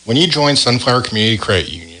 When you join Sunflower Community Credit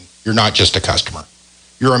Union, you're not just a customer.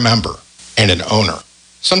 You're a member and an owner.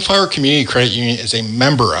 Sunflower Community Credit Union is a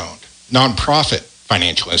member-owned, nonprofit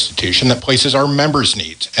financial institution that places our members'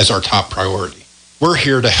 needs as our top priority. We're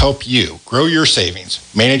here to help you grow your savings,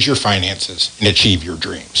 manage your finances, and achieve your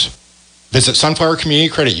dreams. Visit Sunflower Community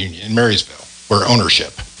Credit Union in Marysville, where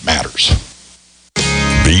ownership matters.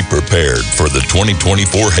 Be prepared for the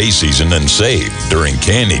 2024 hay season and save during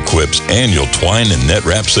Can-Equip's annual twine and net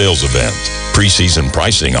wrap sales event. Preseason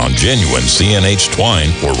pricing on genuine CNH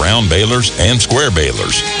twine for round balers and square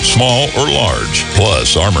balers, small or large,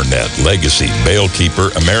 plus ArmorNet, Legacy,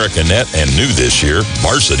 Balekeeper, Americanet, and new this year,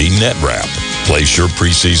 Varsity Net Wrap. Place your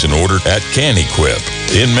preseason order at Can-Equip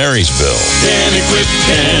in Marysville. Can-Equip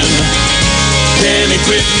can.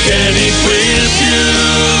 Can-Equip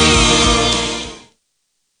you.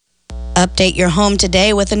 Update your home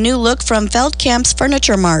today with a new look from Feldkamp's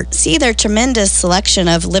Furniture Mart. See their tremendous selection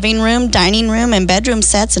of living room, dining room, and bedroom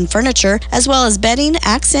sets and furniture, as well as bedding,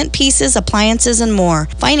 accent pieces, appliances, and more.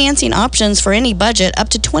 Financing options for any budget up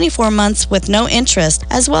to 24 months with no interest,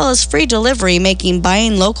 as well as free delivery, making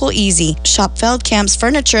buying local easy. Shop Feldkamp's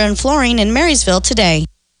Furniture and Flooring in Marysville today.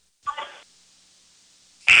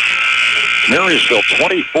 Marysville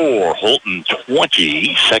 24, Holton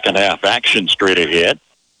 20. Second half action straight ahead.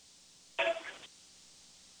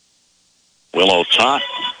 Willow Tot,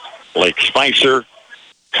 Blake Spicer,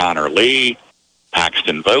 Connor Lee,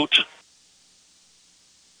 Paxton Vogt,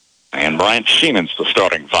 and Bryant Siemens, the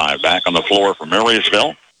starting 5. Back on the floor for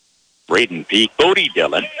Marysville. Braden Peak, Bodie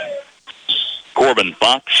Dillon, Corbin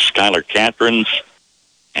Fox, Skylar Catherines,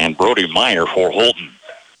 and Brody Meyer for Holton.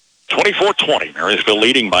 24-20, Marysville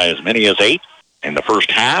leading by as many as 8 in the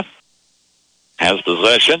first half. Has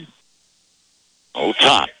possession.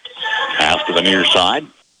 Tot, pass to the near side.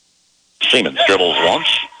 Siemens dribbles once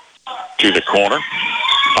to the corner,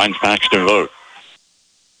 finds Paxton Vogt.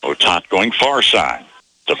 Otot going far side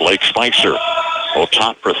to Blake Spicer.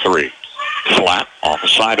 Otot for 3. Flat off the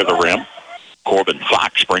side of the rim. Corbin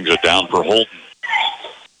Fox brings it down for Holton.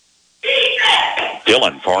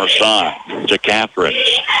 Dillon far side to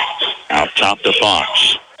Catherines. Out top to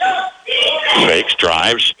Fox. Fakes,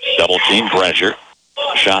 drives, double team pressure.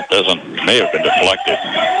 Shot may have been deflected.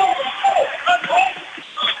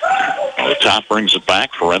 The top brings it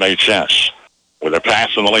back for NHS. With a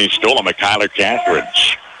pass in the lane, stolen by Kyler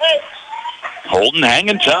Catherines. Holton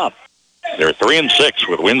hanging tough. They're 3-6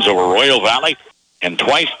 with wins over Royal Valley and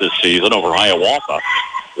twice this season over Hiawatha.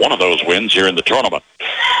 One of those wins here in the tournament.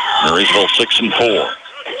 Marysville 6-4.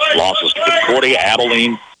 Losses to Concordia,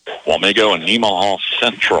 Abilene, Wamego, and Nemaha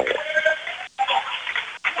Central.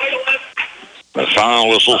 The foul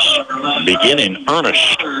whistles begin in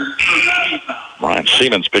earnest. Brian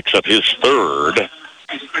Siemens picks up his third.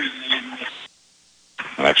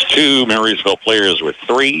 And that's two Marysville players with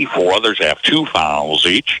 3. 4 others have 2 fouls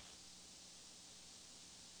each.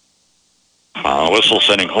 Foul whistle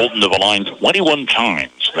sending Holton to the line 21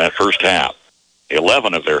 times that first half.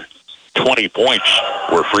 11 of their 20 points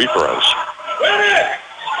were free throws.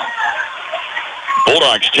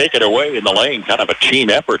 Bulldogs take it away in the lane. Kind of a team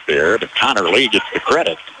effort there, but Connor Lee gets the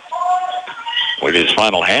credit with his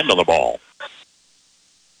final hand on the ball.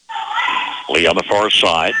 Lee on the far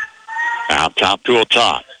side. Out top to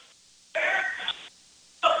Otat.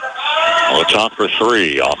 Otat for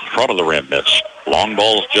 3 off the front of the rim. Miss. Long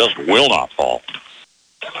balls just will not fall.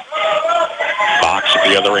 Fox at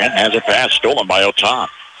the other end has a pass stolen by Otat.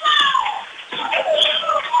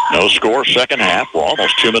 No score, second half. We're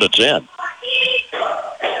almost 2 minutes in.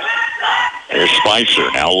 Here's Spicer.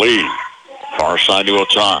 Now Lee. Far side to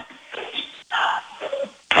Otat.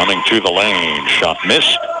 Coming to the lane. Shot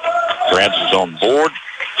missed. Grabs his own board.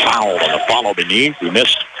 Fouled on the follow beneath. He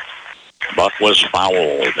missed, but was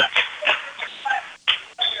fouled.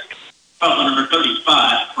 Number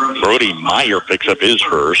 35, Brody Meyer picks up his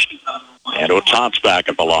first. And Otat's back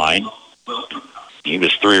at the line. He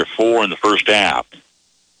was 3 or 4 in the first half.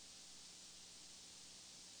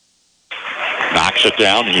 Knocks it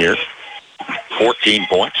down here. 14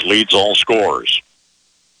 points, leads all scorers.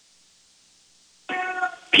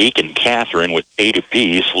 Peak and Catherine with 8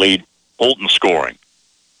 apiece lead Holton scoring.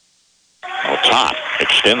 Otat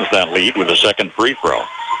extends that lead with a second free throw.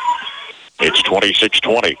 It's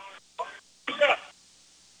 26-20.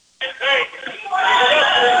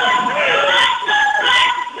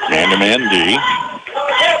 Man-to-man D.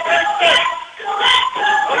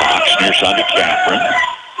 Fox near side to Catherine.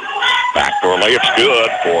 Backdoor layup's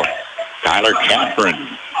good for Tyler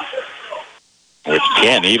Catherine. With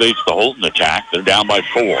 10, he leads the Holton attack. They're down by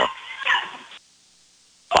 4.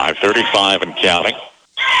 5:35 and counting.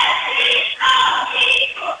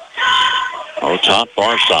 Otat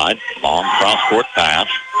far side. Long cross-court pass.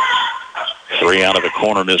 3 out of the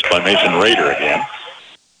corner missed by Mason Rader again.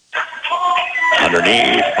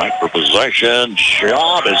 Underneath, fight for possession.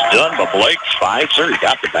 Job is done by Blake Spicer. He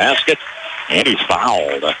got the basket, and he's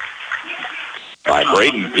fouled by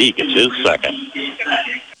Braden Peak. It's his second.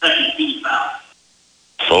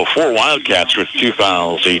 So 4 Wildcats with 2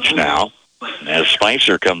 fouls each now, as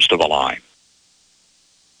Spicer comes to the line.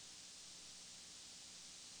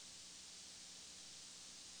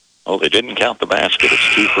 Oh, they didn't count the basket.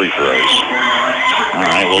 It's 2 free throws. All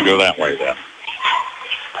right, we'll go that way then.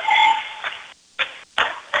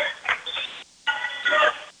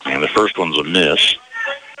 And the first one's a miss.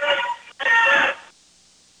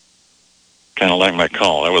 Kind of like my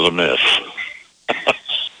call. That was a miss.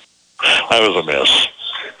 That was a miss.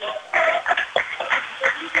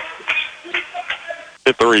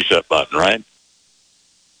 Hit the reset button, right?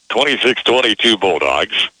 26-22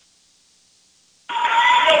 Bulldogs.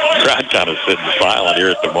 Crowd kind of sitting silent here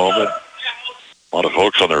at the moment. A lot of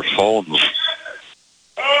folks on their phones.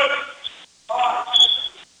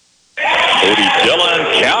 Cody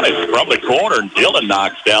Dillon counted from the corner, and Dillon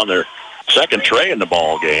knocks down their second tray in the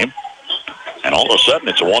ball game. And all of a sudden,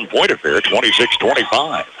 it's a 1-point affair,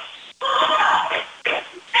 26-25.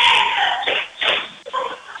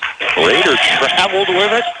 Rader traveled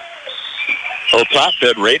with it. Otat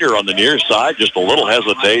had Rader on the near side, just a little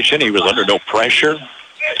hesitation. He was under no pressure.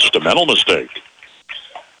 Just a mental mistake.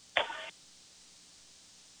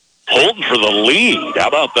 Holton for the lead. How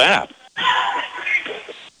about that?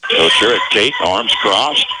 Coach Eric Tate, arms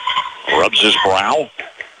crossed, rubs his brow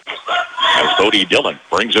as Cody Dillon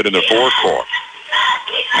brings it in the forecourt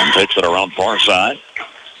and takes it around far side.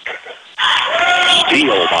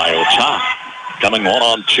 Steal by Otat. Coming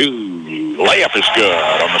 1-on-2. Layup is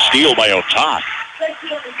good on the steal by Otat.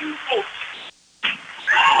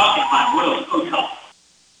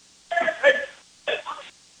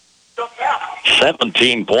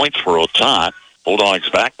 17 points for Otat. Bulldogs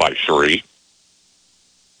back by 3.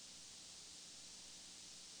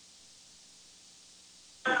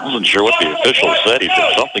 I wasn't sure what the official said. He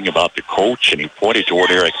said something about the coach, and he pointed toward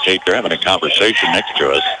Eric Tate. They're having a conversation next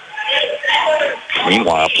to us.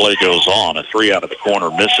 Meanwhile, play goes on. A 3 out of the corner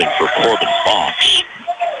missing for Corbin Fox.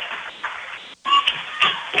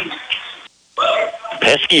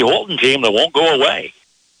 Pesky Holton team that won't go away.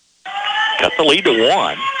 cut the lead to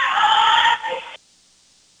 1.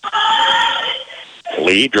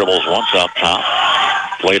 Lee dribbles once up top.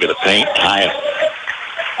 Play to the paint. Tie it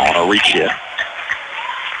on a reach hit.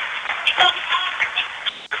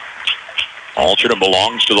 Alternate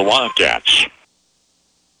belongs to the Wildcats.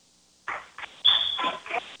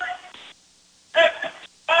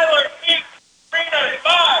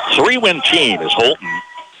 Three-win team is Holton.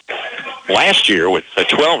 Last year, with a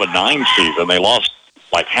 12-9 season, they lost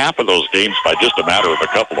like half of those games by just a matter of a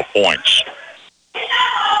couple of points.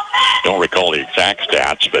 Don't recall the exact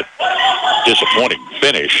stats, but disappointing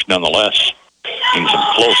finish nonetheless in some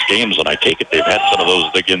close games, and I take it they've had some of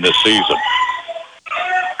those again this season.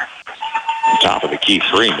 Top of the key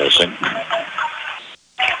 3 missing.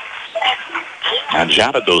 I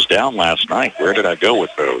jotted those down last night. Where did I go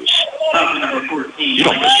with those? You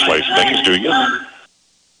don't misplace things, do you?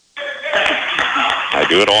 I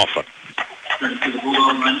do it often.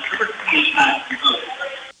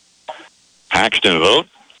 Paxton Vogt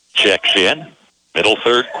checks in. Middle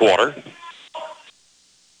third quarter.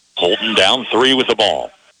 Holton down 3 with the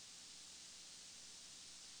ball.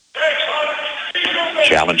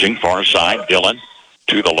 Challenging far side. Dillon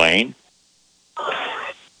to the lane.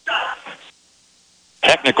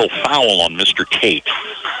 Technical foul on Mr. Tate.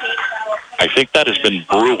 I think that has been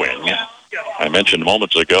brewing. I mentioned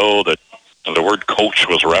moments ago that the word coach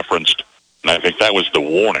was referenced, and I think that was the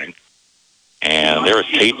warning. And there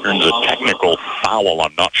Tate earns a technical foul.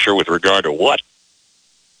 I'm not sure with regard to what,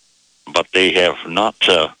 but they have not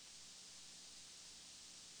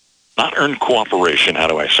earned cooperation. How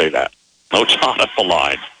do I say that? No shot at the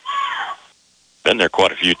line. Been there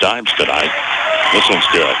quite a few times tonight. This one's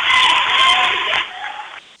good.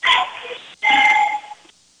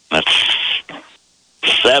 That's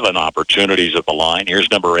 7 opportunities at the line. Here's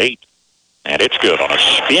number 8. And it's good on a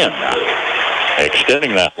spin.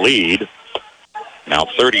 Extending that lead. Now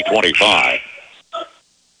 30-25.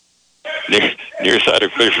 Near side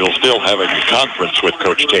officials still having a conference with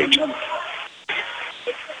Coach Tate.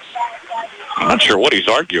 I'm not sure what he's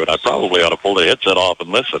arguing. I probably ought to pull the headset off and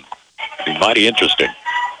listen. It'd be mighty interesting.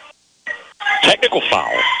 Technical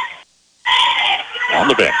foul on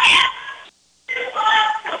the bench.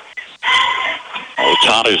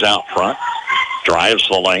 Otada's out front. Drives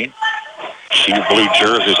the lane. Sea blue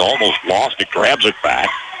jersey's almost lost it. Grabs it back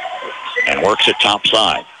and works it top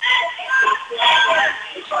side.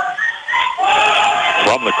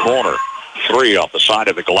 From the corner. 3 off the side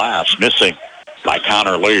of the glass. Missing by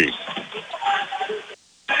Connor Lee.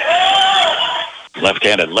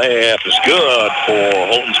 Left-handed left is good for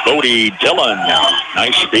Holton's Bodie Dillon.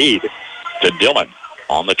 Nice speed to Dillon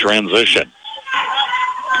on the transition.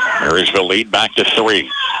 Marysville lead back to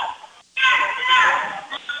 3.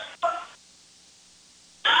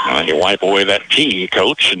 And you wipe away that tee,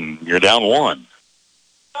 Coach, and you're down 1.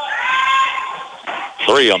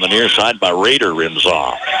 3 on the near side by Rader rims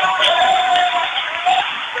off.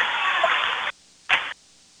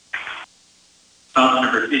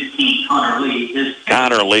 Number 15,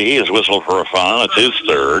 Connor Lee is whistled for a foul. It's his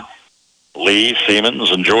 3rd. Lee,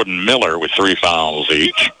 Siemens, and Jordan Miller with 3 fouls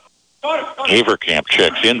each. Haverkamp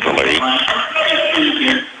checks in for Lee.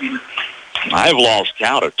 I've lost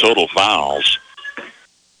count of total fouls.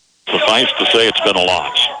 Suffice to say it's been a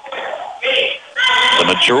lot. The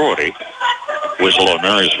majority whistle of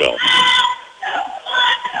Marysville.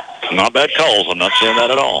 Not bad calls. I'm not saying that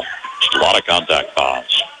at all. Just a lot of contact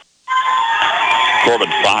fouls.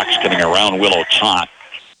 Corbin Fox coming around Willow Tot.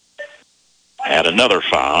 And another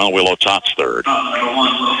foul. Willow Tot's 3rd.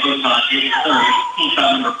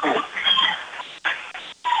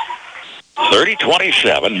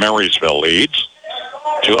 30-27. Marysville leads.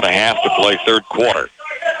 2.5 to play third quarter.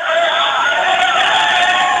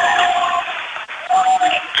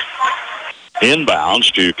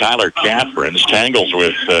 Inbounds to Kyler Catherines. Tangles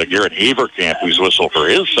with Garrett Haverkamp, who's whistled for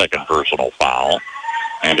his 2nd personal foul.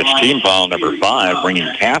 And it's team foul number 5, bringing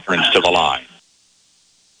Catherines to the line.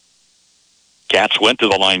 Cats went to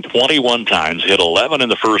the line 21 times, hit 11 in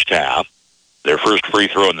the first half. Their first free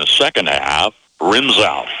throw in the second half, rims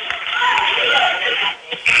out.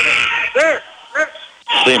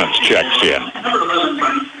 Siemens checks in.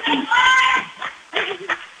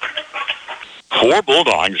 4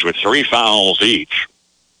 Bulldogs with 3 fouls each.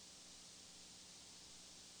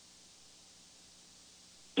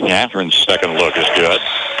 Catherine's second look is good.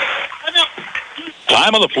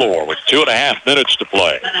 Time on the floor with 2.5 minutes to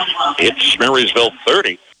play. It's Marysville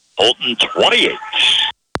 30, Holton 28.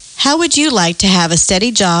 How would you like to have a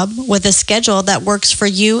steady job with a schedule that works for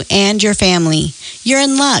you and your family? You're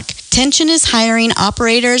in luck. Tension is hiring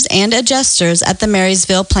operators and adjusters at the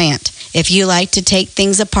Marysville plant. If you like to take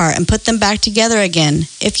things apart and put them back together again,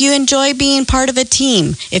 if you enjoy being part of a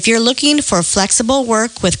team, if you're looking for flexible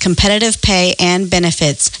work with competitive pay and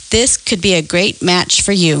benefits, this could be a great match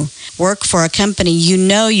for you. Work for a company you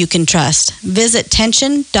know you can trust. Visit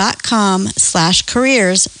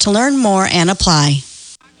tension.com/careers to learn more and apply.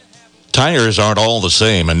 Tires aren't all the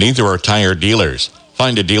same, and neither are tire dealers.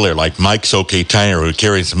 Find a dealer like Mike's OK Tire who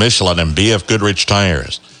carries Michelin and BF Goodrich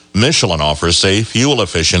tires. Michelin offers safe,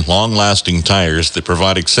 fuel-efficient, long-lasting tires that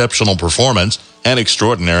provide exceptional performance and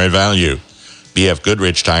extraordinary value. BF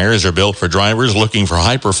Goodrich tires are built for drivers looking for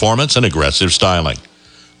high performance and aggressive styling.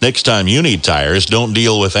 Next time you need tires, don't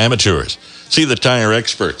deal with amateurs. See the tire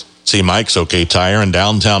experts. See Mike's OK Tire in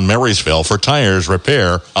downtown Marysville for tires,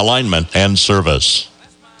 repair, alignment, and service.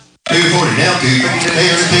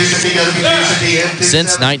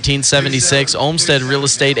 Since 1976, Olmsted Real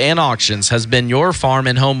Estate and Auctions has been your farm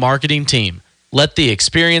and home marketing team. Let the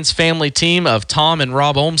experienced family team of Tom and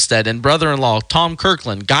Rob Olmsted and brother-in-law Tom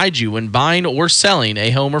Kirkland guide you when buying or selling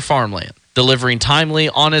a home or farmland. Delivering timely,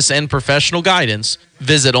 honest, and professional guidance,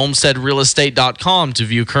 visit olmstedrealestate.com to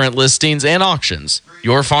view current listings and auctions.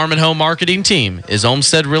 Your farm and home marketing team is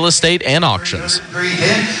Olmsted Real Estate and Auctions.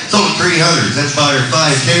 310, sold 300. That's buyer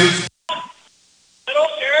 5-2.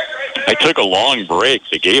 They took a long break.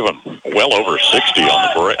 They gave them well over 60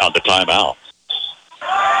 on the timeout.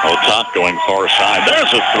 Top going far side.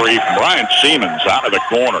 There's a three from Brian Siemens out of the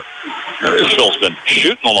corner. Marysville's been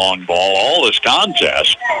shooting a long ball all this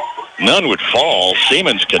contest. None would fall.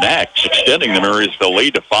 Siemens connects, extending the Marysville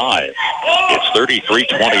lead to 5. It's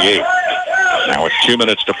 33-28. Now with 2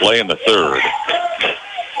 minutes to play in the third.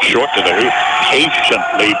 Short to the hoop.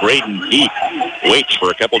 Patiently, Braden Heath waits for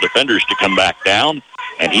a couple defenders to come back down,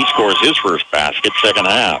 and he scores his first basket, second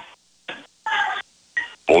half.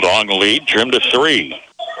 Bulldog lead, trimmed to 3.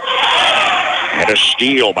 And a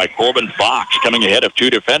steal by Corbin Fox coming ahead of 2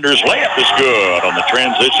 defenders. Layup is good on the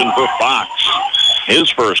transition for Fox. His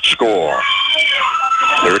first score.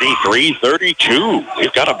 33-32.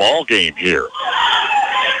 We've got a ball game here.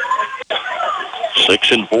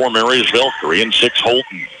 6-4 Marysville, 3-6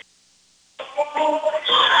 Holton.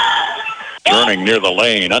 Turning near the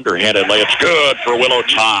lane, underhanded layup's good for Willow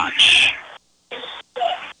Tot.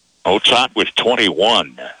 Otot with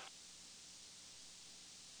 21.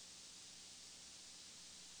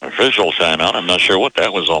 Official timeout. I'm not sure what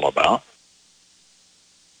that was all about.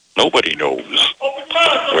 Nobody knows.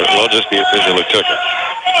 Well, just the official who took it.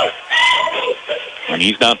 And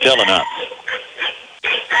he's not telling us.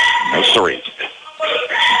 No three.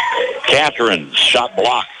 Catherine's shot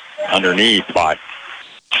blocked underneath by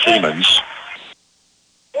Siemens.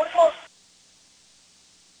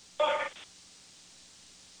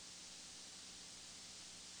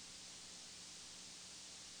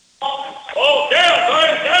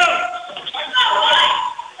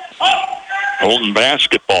 Holton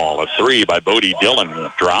basketball, a 3 by Bodie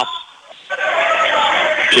Dillon. Drop.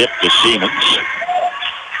 Tip to Siemens.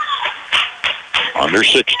 Under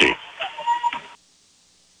 60.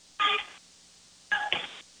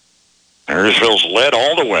 Marysville's led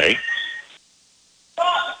all the way.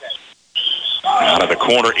 Out of the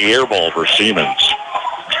corner, air ball for Siemens.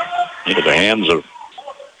 Into the hands of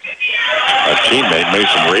a teammate,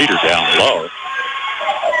 Mason Rader, down low.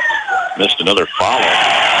 Missed another follow.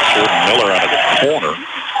 Jordan Miller out of the corner.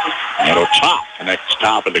 And O'Top connects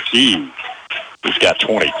top of the key. He's got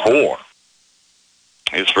 24.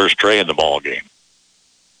 His first tray in the ball game.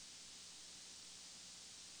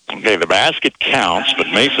 Okay, the basket counts, but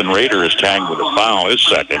Mason Rader is tagged with a foul, his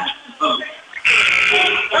second.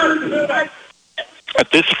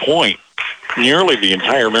 At this point, nearly the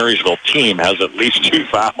entire Marysville team has at least 2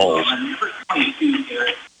 fouls.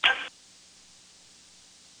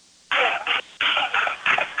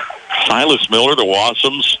 Silas Miller, the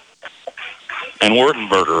Wassums, and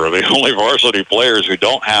Wertenberger are the only varsity players who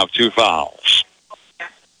don't have 2 fouls.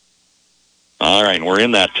 All right, we're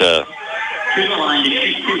in that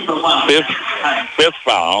fifth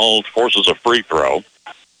foul, forces a free throw,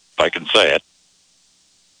 if I can say it.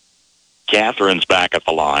 Catherine's back at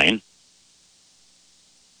the line.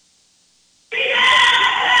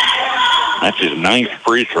 That's his 9th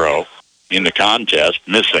free throw in the contest,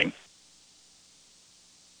 missing.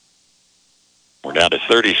 We're down to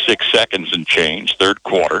 36 seconds and change, third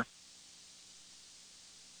quarter.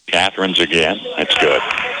 Catherine's again. That's good.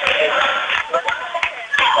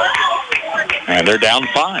 And they're down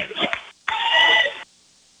 5.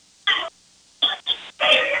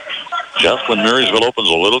 Just when Marysville opens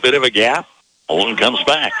a little bit of a gap, Holton comes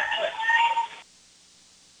back.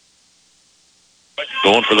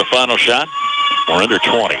 Going for the final shot. We're under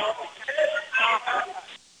 20.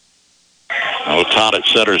 Otat at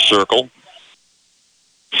center circle.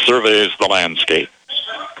 Surveys the landscape.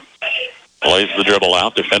 Plays the dribble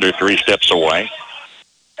out. Defender 3 steps away.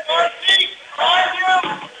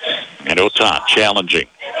 And Otat challenging.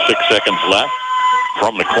 6 seconds left.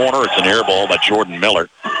 From the corner, it's an air ball by Jordan Miller.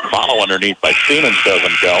 Follow underneath by Siemens,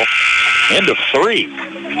 doesn't go. End of 3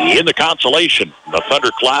 in the consolation. The Thunder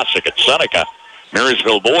Classic at Seneca.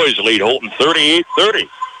 Marysville boys lead Holton 38-30.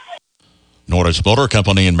 Norris Motor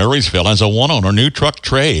Company in Marysville has a one-owner new truck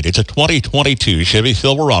trade. It's a 2022 Chevy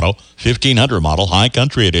Silverado 1500 model High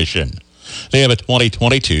Country Edition. They have a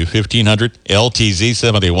 2022 1500 LTZ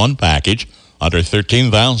 71 package under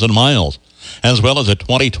 13,000 miles, as well as a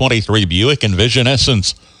 2023 Buick Envision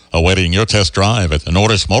Essence, awaiting your test drive at the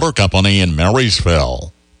Norris Motor Company in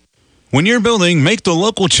Marysville. When you're building, make the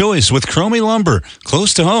local choice with Cromie Lumber.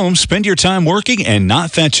 Close to home, spend your time working and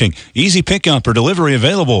not fetching. Easy pickup or delivery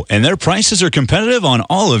available, and their prices are competitive on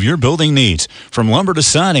all of your building needs. From lumber to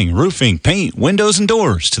siding, roofing, paint, windows, and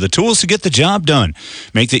doors, to the tools to get the job done.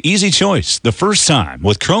 Make the easy choice the first time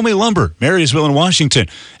with Cromie Lumber, Marysville and Washington.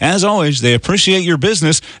 As always, they appreciate your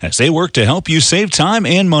business as they work to help you save time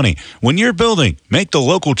and money. When you're building, make the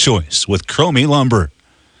local choice with Cromie Lumber.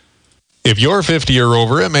 If you're 50 or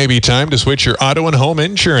over, it may be time to switch your auto and home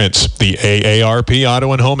insurance. The AARP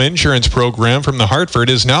Auto and Home Insurance Program from the Hartford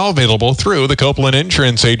is now available through the Copeland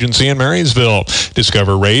Insurance Agency in Marysville.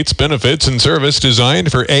 Discover rates, benefits, and service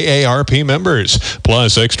designed for AARP members,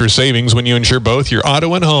 plus extra savings when you insure both your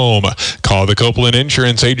auto and home. Call the Copeland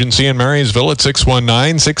Insurance Agency in Marysville at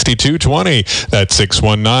 619-6220. That's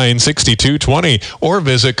 619-6220. Or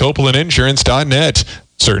visit copelandinsurance.net.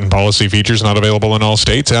 Certain policy features not available in all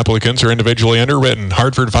states. Applicants are individually underwritten.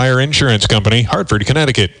 Hartford Fire Insurance Company, Hartford,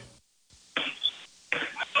 Connecticut.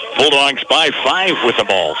 Bulldogs by 5 with the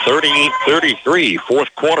ball. 38-33.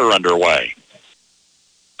 Fourth quarter underway.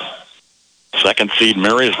 Second seed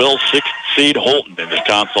Marysville, 6th seed Holton in this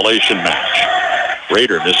consolation match.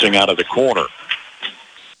 Rader missing out of the corner.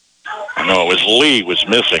 No, it was Lee was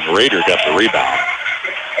missing. Rader got the rebound.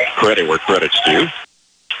 Credit where credit's due.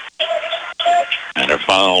 And a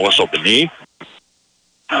final whistle beneath.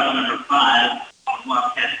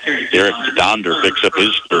 Derek Donder picks up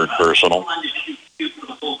his third personal.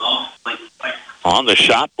 On the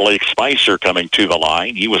shot, Blake Spicer coming to the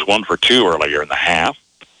line. He was 1 for 2 earlier in the half.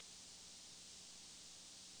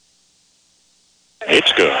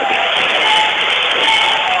 It's good.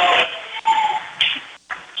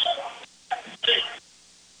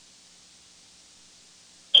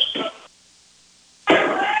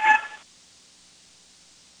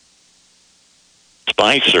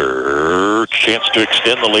 Spicer, chance to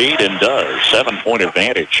extend the lead and does. 7-point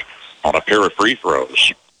advantage on a pair of free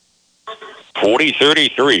throws.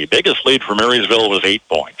 40-33. Biggest lead for Marysville was 8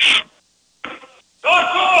 points.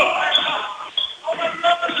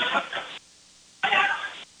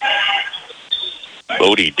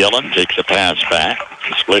 Bodie Dillon takes a pass back.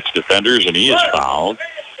 He splits defenders and he is fouled.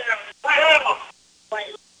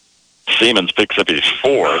 Siemens picks up his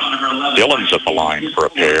 4th. Dillon's at the line for a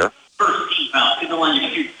pair.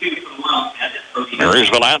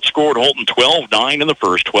 Marysville outscored Holton 12-9 in the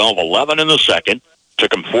first, 12-11 in the second. Took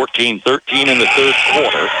them 14-13 in the third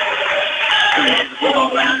quarter.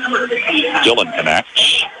 Dillon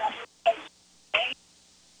connects.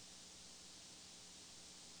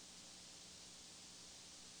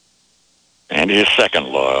 And his second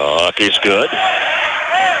look is good.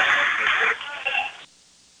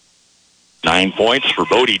 9 points for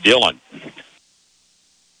Bodie Dillon.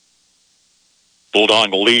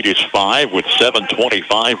 Bulldog lead is 5 with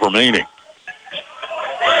 7:25 remaining.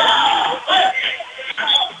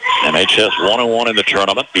 MHS 101 in the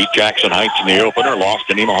tournament. Beat Jackson Heights in the opener. Lost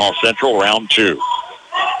to Nemaha Central round 2.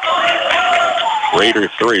 Raider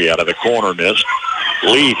 3 out of the corner missed.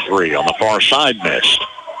 Lee 3 on the far side missed.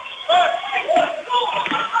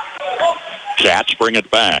 Cats bring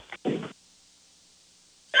it back.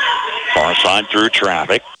 Far side through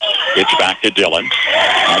traffic. It's back to Dillon.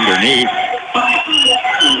 Underneath.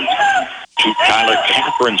 To Tyler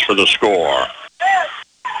Catherine's for the score.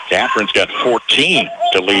 Catherine's got 14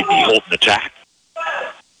 to lead the Holton attack.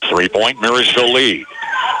 3-point Marysville lead.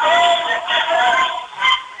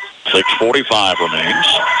 6:45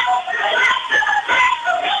 remains.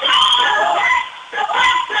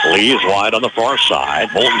 Lee is wide on the far side.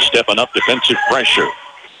 Holton stepping up defensive pressure.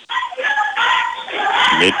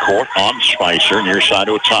 Midcourt on Spicer, near side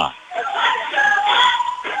to a top.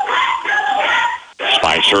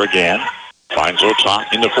 Spicer again. Finds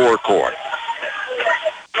Otak in the forecourt.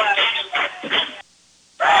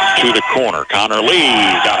 To the corner. Connor Lee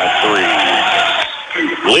got a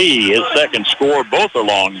 3. Lee, his second score. Both are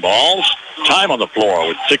long balls. Time on the floor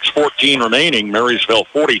with 6:14 remaining. Marysville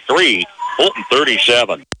 43, Holton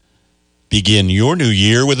 37. Begin your new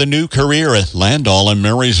year with a new career at Landall in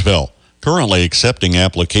Marysville. Currently accepting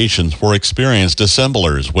applications for experienced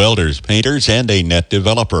assemblers, welders, painters, and a net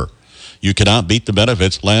developer. You cannot beat the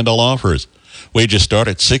benefits Landall offers. Wages start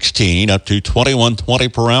at $16 up to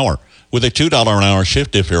 $21.20 per hour with a $2 an hour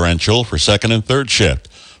shift differential for second and third shift.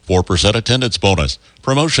 4% attendance bonus,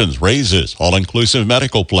 promotions, raises, all-inclusive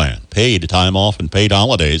medical plan, paid time off and paid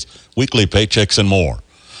holidays, weekly paychecks, and more.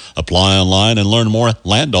 Apply online and learn more at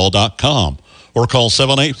landall.com or call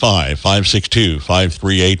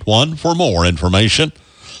 785-562-5381 for more information.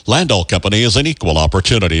 Landall Company is an equal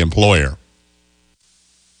opportunity employer.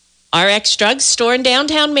 RX Drug Store in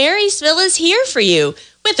downtown Marysville is here for you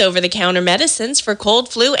with over-the-counter medicines for cold,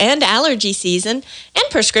 flu, and allergy season and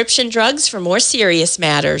prescription drugs for more serious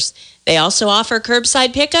matters. They also offer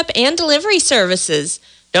curbside pickup and delivery services.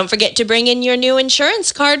 Don't forget to bring in your new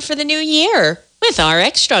insurance card for the new year with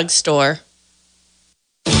RX Drug Store.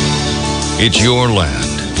 It's your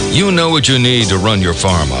land. You know what you need to run your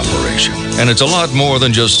farm operation. And it's a lot more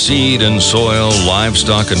than just seed and soil,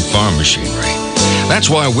 livestock, and farm machinery. That's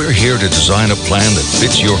why we're here to design a plan that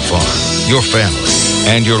fits your farm, your family,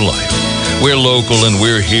 and your life. We're local and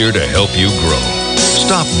we're here to help you grow.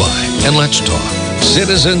 Stop by and let's talk.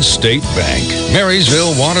 Citizens State Bank,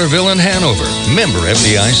 Marysville, Waterville, and Hanover. Member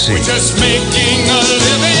FDIC. We're just making a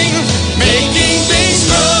living, making things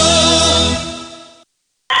grow.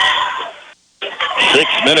 6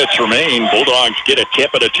 minutes remain. Bulldogs get a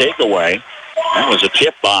tip and a takeaway. That was a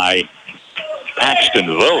tip by Paxton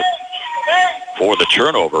Vogt for the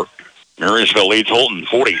turnover. Marysville leads Holton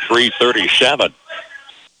 43-37.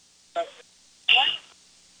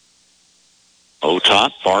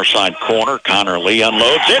 Top, far side corner. Connor Lee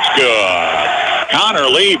unloads. It's good. Connor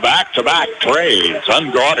Lee back-to-back trays,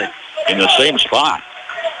 unguarded in the same spot.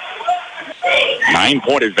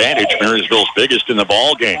 9-point advantage. Marysville's biggest in the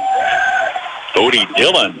ball game. Bodie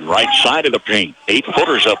Dillon, right side of the paint.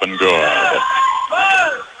 8-footers up and good.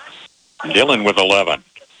 Dillon with 11.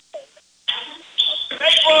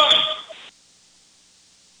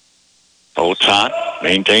 Otot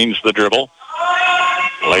maintains the dribble.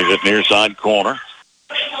 Lays it near side corner.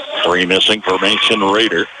 3 missing for Mason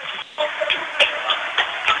Rader.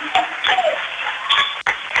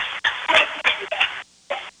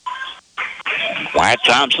 Wyatt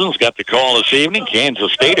Thompson's got the call this evening.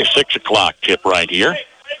 Kansas State, a 6 o'clock tip right here.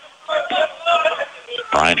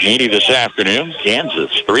 Brian Haney this afternoon.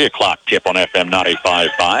 Kansas, 3 o'clock tip on FM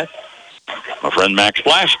 95.5. My friend Max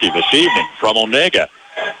Blasky this evening from Onega.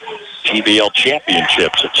 TBL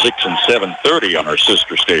Championships at 6 and 7:30 on our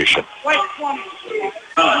sister station.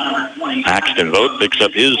 Paxton Vogt picks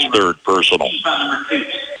up his third personal.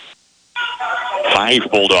 5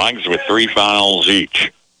 Bulldogs with 3 fouls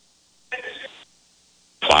each.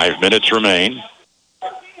 5 minutes remain.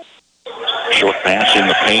 Short pass in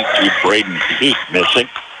the paint to Braden Peak, missing.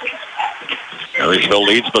 Marysville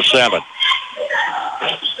leads by 7.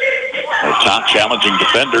 Our top challenging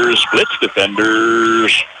defenders, splits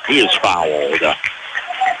defenders. He is fouled.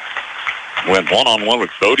 Went one-on-one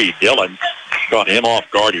with Bodie Dillon. Caught him off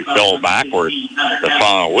guard. He fell backward. The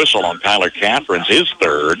final whistle on Tyler Catherine's his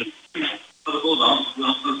third.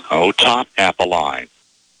 Top at the line.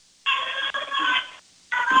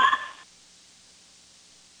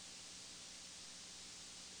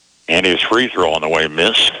 And his free throw on the way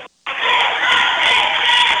missed.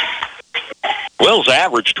 Wells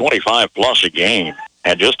averaged 25-plus a game,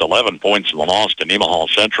 had just 11 points in the loss to Nemaha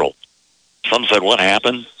Central. Some said, what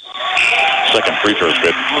happened? Second free throw is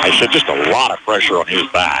good. I said just a lot of pressure on his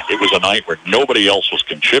back. It was a night where nobody else was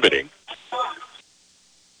contributing.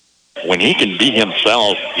 When he can be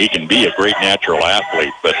himself, he can be a great natural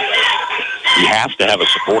athlete, but he has to have a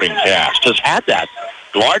supporting cast. Has had that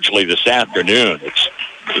largely this afternoon.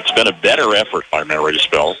 It's been a better effort by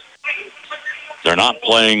Marysville. They're not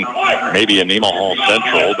playing maybe a Nemaha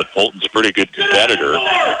Central, but Holton's a pretty good competitor.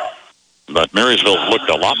 But Marysville's looked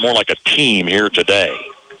a lot more like a team here today.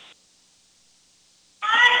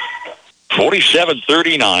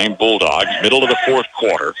 47-39 Bulldogs, middle of the fourth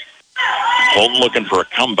quarter. Holton looking for a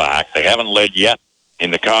comeback. They haven't led yet in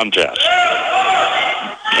the contest.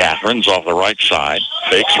 Catherine's off the right side.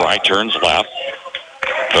 Fakes right, turns left.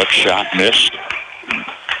 Hook shot missed.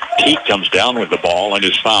 Peak comes down with the ball and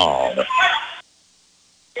is fouled.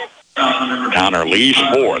 Connor Lee's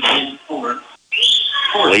fourth.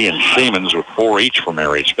 Lee and Siemens with 4 each for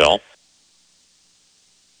Marysville.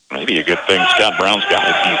 Maybe a good thing Scott Brown's got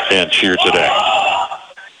a deep bench here today.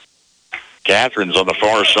 Catherine's on the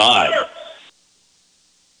far side.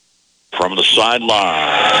 from the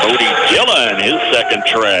sideline. Cody Dillon, his second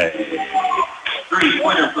tray.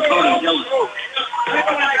 3-pointer for Cody Dillon.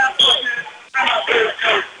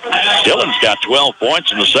 Dillon's got 12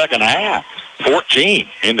 points in the second half, 14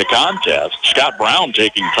 in the contest. Scott Brown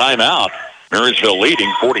taking timeout. Marysville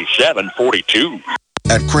leading 47-42.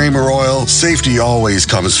 At Kramer Oil, safety always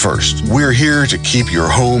comes first. We're here to keep your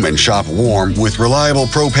home and shop warm with reliable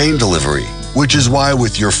propane delivery, which is why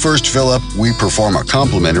with your first fill-up, we perform a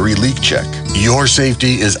complimentary leak check. Your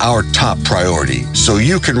safety is our top priority, so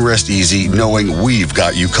you can rest easy knowing we've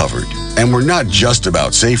got you covered. And we're not just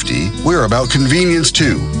about safety, we're about convenience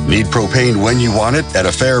too. Need propane when you want it at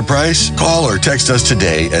a fair price? Call or text us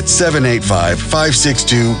today at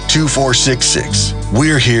 785-562-2466.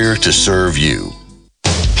 We're here to serve you.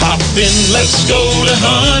 Hop in, let's go to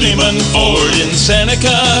Honeyman Ford in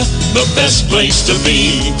Seneca, the best place to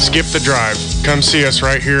be. Skip the drive. Come see us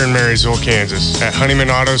right here in Marysville, Kansas. At Honeyman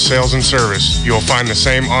Auto Sales and Service, you'll find the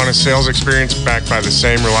same honest sales experience backed by the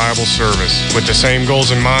same reliable service. With the same goals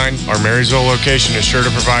in mind, our Marysville location is sure to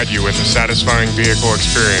provide you with a satisfying vehicle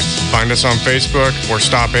experience. Find us on Facebook or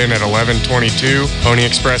stop in at 1122 Pony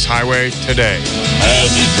Express Highway today. Have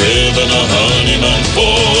you driven a Honeyman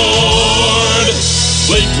Ford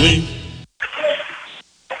lately?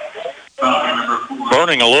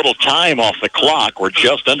 Burning a little time off the clock. We're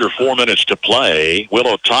just under 4 minutes to play.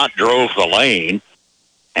 Willow Tot drove the lane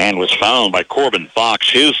and was fouled by Corbin Fox,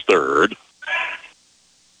 his third.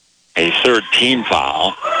 A third team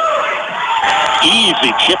foul.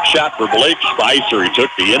 Easy chip shot for Blake Spicer. He took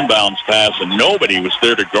the inbounds pass, and nobody was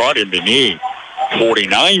there to guard him beneath.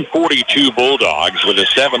 49-42 Bulldogs with a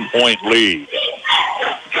 7-point lead.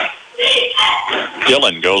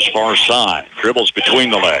 Dillon goes far side, dribbles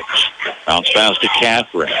between the legs, bounce pass to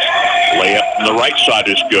Catherine. Layup from the right side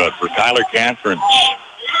is good for Kyler Catherine's.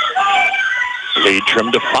 Lead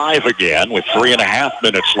trimmed to 5 again with 3.5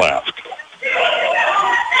 minutes left.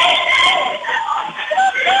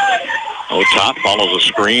 Top follows a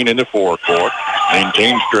screen into forecourt,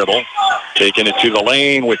 maintains dribble, taking it to the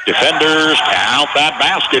lane with defenders. Count that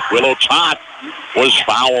basket. Willow Tot was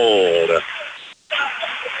fouled.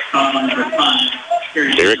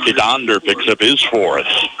 Derek Donder picks up his fourth.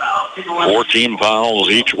 4 team fouls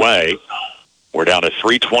each way. We're down to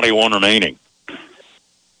 3:21 remaining.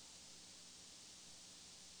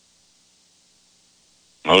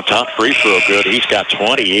 Top free throw good. He's got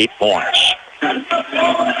 28 points.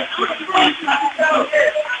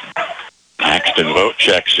 Paxton Vogt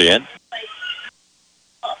checks in.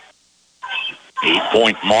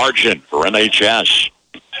 8-point margin for MHS.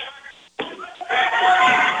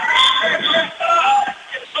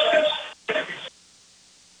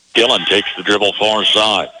 Dillon takes the dribble far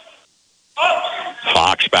side.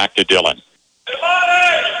 Fox back to Dillon.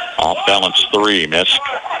 Off balance 3, missed.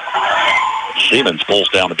 Siemens pulls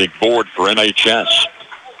down a big board for MHS.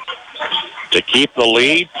 To keep the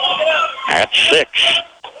lead at 6,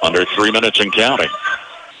 under 3 minutes and counting.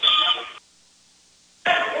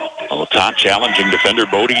 Top challenging defender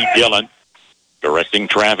Bodie Dillon, directing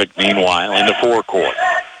traffic meanwhile in the forecourt.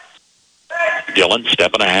 Dillon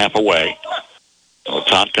step and a half away.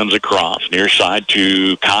 Top comes across, near side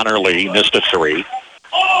to Connor Lee, missed a 3.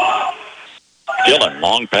 Dillon,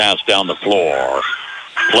 long pass down the floor.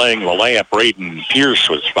 Playing the layup, Braden Pierce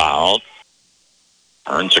was fouled.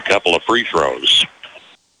 Earns a couple of free throws.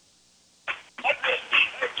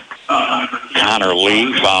 Connor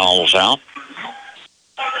Lee fouls out.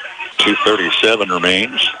 2:37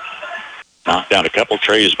 remains. Knocked down a couple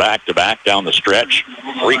trays back-to-back down the stretch.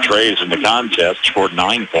 3 trays in the contest, scored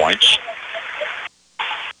 9 points.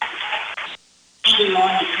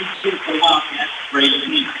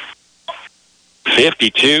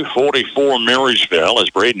 52-44 Marysville as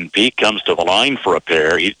Braden Peak comes to the line for a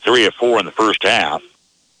pair. He's 3 of 4 in the first half.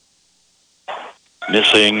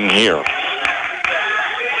 Missing here.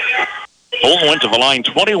 Holton went to the line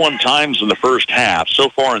 21 times in the first half. So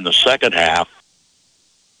far in the second half,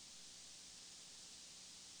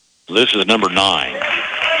 this is number 9.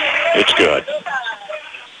 It's good.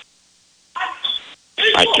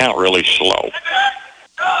 I count really slow.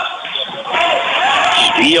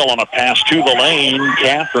 Steele on a pass to the lane.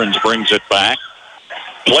 Catherines brings it back.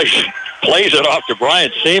 Plays it off to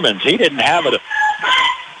Bryant Siemens. He didn't have it. A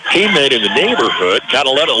teammate in the neighborhood kind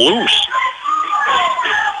of let it loose.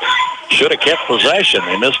 Should have kept possession.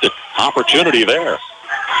 They missed an opportunity there.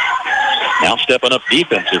 Now stepping up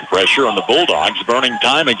defensive pressure on the Bulldogs, burning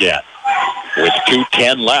time again. With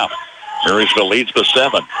 2:10 left, Marysville leads by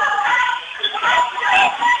 7.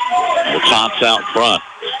 The Tots out front.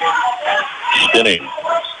 Spinning.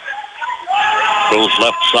 Goes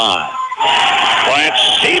left side. Lance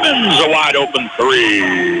Stevens, a wide open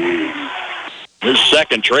three. His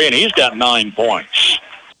second tray, and he's got 9 points.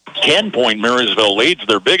 10-point Marysville leads,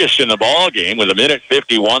 their biggest in the ball game, with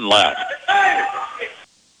 1:51 left.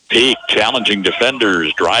 Peak challenging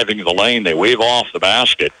defenders, driving the lane. They wave off the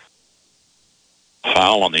basket.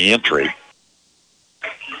 Foul on the entry.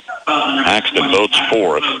 Paxton votes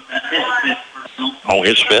fourth. Oh,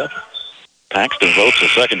 his fifth. Paxton votes the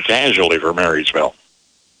second casualty for Marysville.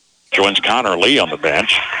 Joins Connor Lee on the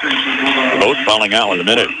bench. Both fouling out with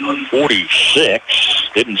 1:46.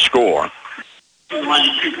 Didn't score.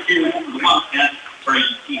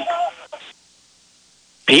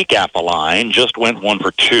 Peak at the line. Just went 1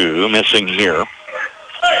 for 2. Missing here.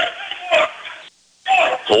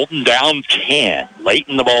 Holton down 10. Late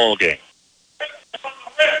in the ball game.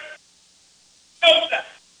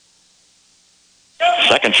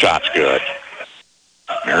 Second shot's good.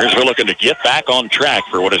 Marysville looking to get back on track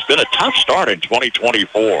for what has been a tough start in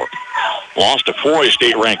 2024. Lost to 4A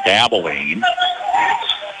state-ranked Abilene.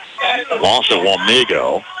 Lost to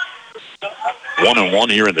Wamego.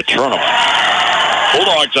 1-1 here in the tournament.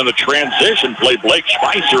 Bulldogs on the transition play. Blake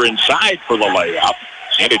Spicer inside for the layup.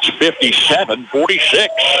 And it's 57-46.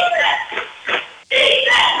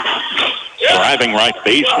 Driving right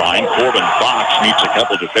baseline, Corbin Fox meets a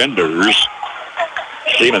couple defenders.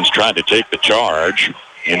 Siemens tried to take the charge.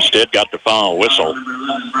 Instead got the foul whistle.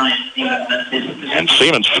 And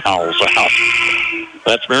Siemens fouls out.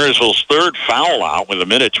 That's Marysville's third foul out with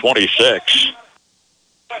 1:26.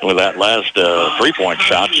 With that last three-point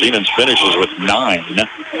shot, Siemens finishes with 9.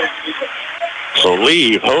 So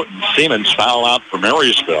Lee, Houghton, Siemens foul out for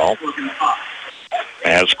Marysville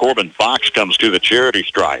as Corbin Fox comes to the charity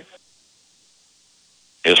stripe.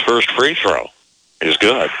 His first free throw is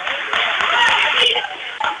good.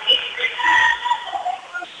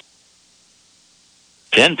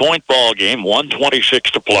 Ten-point ball game,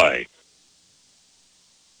 1:26 to play.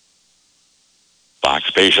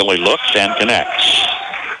 Fox patiently looks and connects.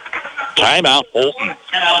 Timeout, Holton.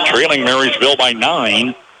 Trailing Marysville by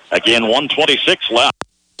 9. Again, 1:26 left.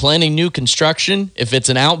 Planning new construction? If it's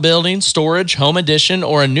an outbuilding, storage, home addition,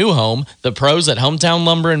 or a new home, the pros at Hometown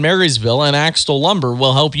Lumber in Marysville and Axtell Lumber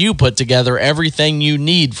will help you put together everything you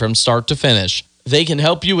need from start to finish. They can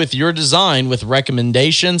help you with your design with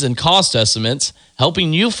recommendations and cost estimates,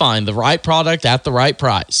 helping you find the right product at the right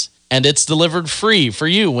price. And it's delivered free for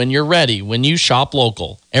you when you're ready when you shop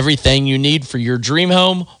local. Everything you need for your dream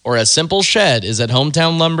home or a simple shed is at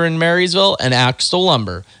Hometown Lumber in Marysville and Axtell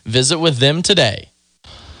Lumber. Visit with them today.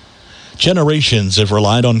 Generations have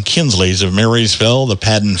relied on Kinsley's of Marysville, the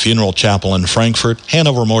Padden Funeral Chapel in Frankfort,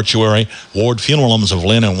 Hanover Mortuary, Ward Funeral Homes of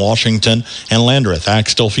Lynn and Washington, and Landreth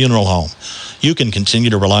Axtell Funeral Home. You can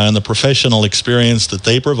continue to rely on the professional experience that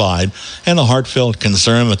they provide and the heartfelt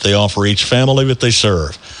concern that they offer each family that they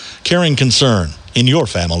serve. Caring concern in your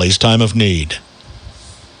family's time of need.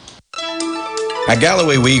 At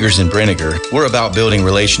Galloway Wiegers in Brenniger, we're about building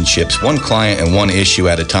relationships one client and one issue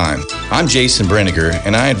at a time. I'm Jason Brenniger,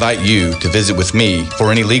 and I invite you to visit with me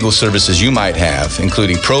for any legal services you might have,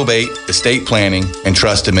 including probate, estate planning, and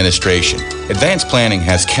trust administration. Advanced planning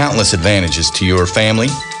has countless advantages to your family,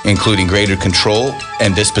 including greater control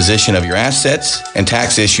and disposition of your assets and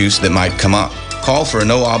tax issues that might come up. Call for a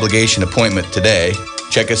no-obligation appointment today.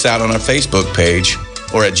 Check us out on our Facebook page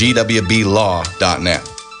or at gwblaw.net.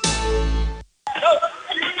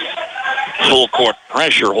 Full court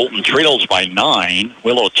pressure. Holton trails by 9.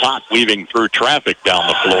 Willow Tot weaving through traffic down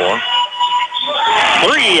the floor.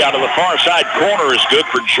 3 out of the far side corner is good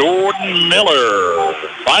for Jordan Miller.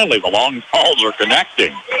 Finally, the long balls are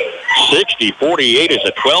connecting. 60-48 is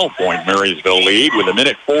a 12-point Marysville lead with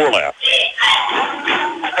 1:04 left.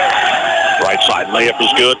 Right side layup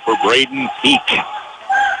is good for Braden Peak.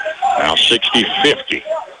 Now 60-50.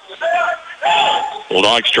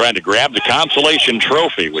 Bulldogs trying to grab the consolation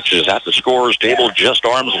trophy, which is at the scorer's table just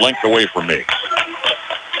arm's length away from me.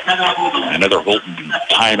 Another Holton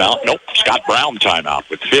timeout. Nope, Scott Brown timeout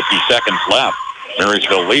with 50 seconds left.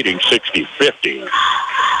 Marysville leading 60-50.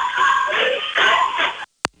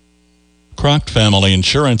 Croc Family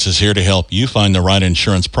Insurance is here to help you find the right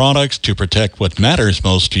insurance products to protect what matters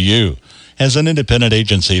most to you. As an independent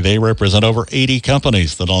agency, they represent over 80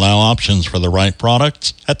 companies that allow options for the right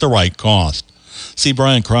products at the right cost. See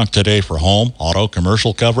Brian Croc today for home, auto,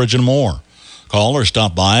 commercial coverage, and more. Call or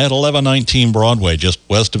stop by at 1119 Broadway, just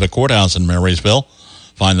west of the courthouse in Marysville.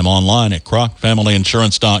 Find them online at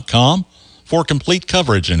crocfamilyinsurance.com. For complete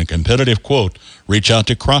coverage and a competitive quote, reach out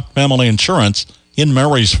to Croc Family Insurance in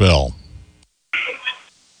Marysville.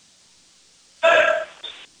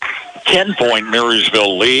 10-point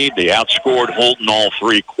Marysville lead. They outscored Holton all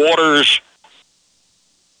 3 quarters.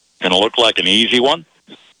 Going to look like an easy one.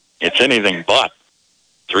 It's anything but.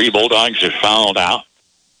 3 Bulldogs have fouled out.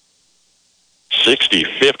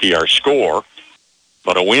 60-50 our score.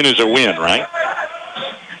 But a win is a win, right?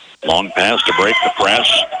 Long pass to break the press.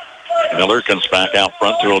 Miller comes back out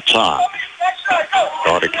front to Otah.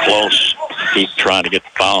 Started close. Keep trying to get the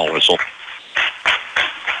foul whistle.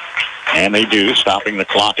 And they do, stopping the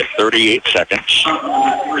clock at 38 seconds.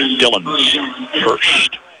 Dillon's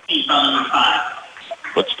first.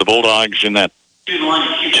 Puts the Bulldogs in that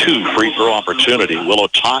 2 free throw opportunity. Willow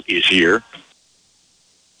Tot is here.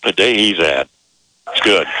 The day he's at. It's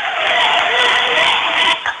good.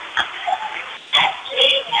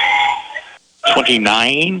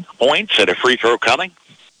 $29 points at a free throw coming.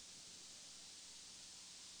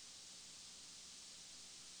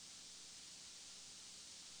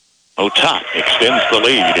 Otat extends the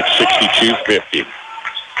lead at 62-50.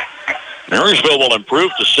 Marysville will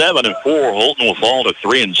improve to 7-4. Holton will fall to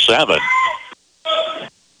 3-7.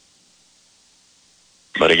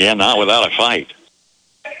 But again, not without a fight.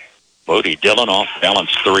 Bodie Dillon off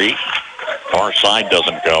balance 3. Far side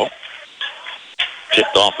doesn't go.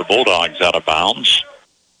 Tipped off the Bulldogs out of bounds.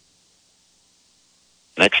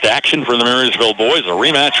 Next action for the Marysville boys, a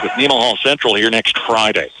rematch with Nemaha Central here next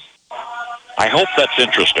Friday. I hope that's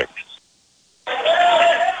interesting.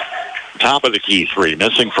 Top of the key 3,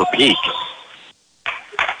 missing for Peak.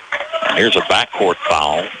 Here's a backcourt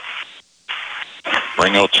foul.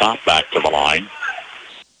 Bring Otop back to the line.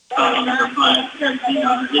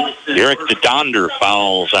 Derek DeDonder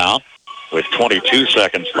fouls out with 22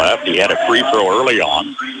 seconds left. He had a free throw early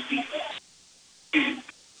on.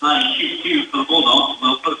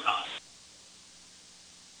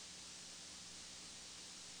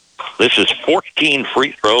 This is 14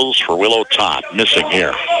 free throws for Willow Todd, missing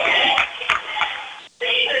here.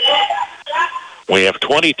 We have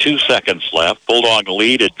 22 seconds left. Bulldog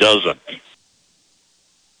lead a dozen.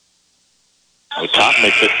 The top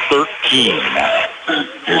makes it 13.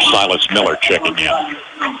 Here's Silas Miller checking in.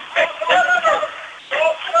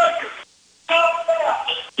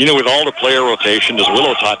 You know, with all the player rotation, does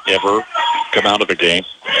Willow Tot ever come out of the game?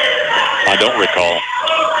 I don't recall.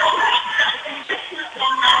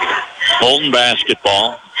 Holton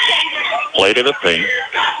basketball. Play to the paint.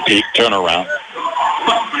 Peak turnaround.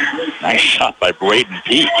 Nice shot by Braden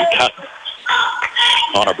Peak. He cut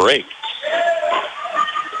on a break.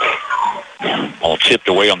 All tipped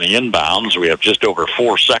away on the inbounds. We have just over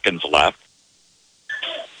 4 seconds left.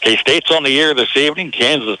 K-State's on the air this evening.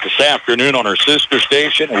 Kansas this afternoon on our sister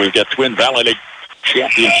station. And we've got Twin Valley League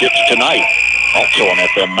championships tonight, also on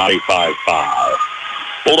FM 95.5.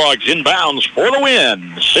 Bulldogs inbounds for the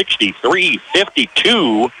win,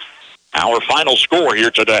 63-52. Our final score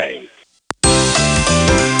here today.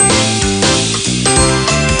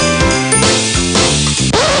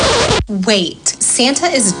 Wait, Santa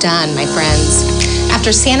is done, my friends.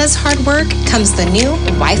 After Santa's hard work comes the new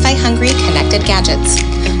Wi-Fi hungry connected gadgets.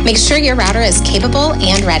 Make sure your router is capable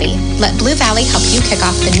and ready. Let Blue Valley help you kick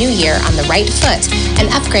off the new year on the right foot and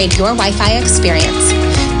upgrade your Wi-Fi experience.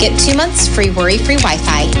 Get 2 months free worry-free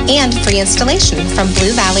Wi-Fi and free installation from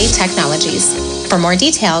Blue Valley Technologies. For more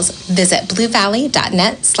details, visit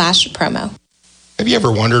bluevalley.net/promo. Have you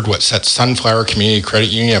ever wondered what sets Sunflower Community Credit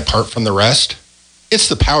Union apart from the rest? It's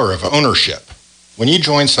the power of ownership. When you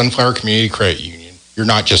join Sunflower Community Credit Union, you're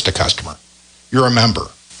not just a customer. You're a member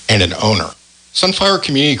and an owner. Sunflower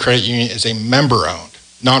Community Credit Union is a member-owned,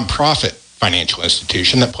 nonprofit financial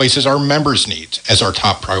institution that places our members' needs as our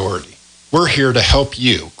top priority. We're here to help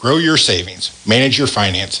you grow your savings, manage your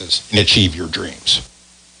finances, and achieve your dreams.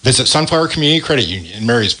 Visit Sunflower Community Credit Union in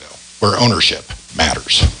Marysville, where ownership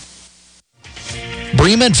matters.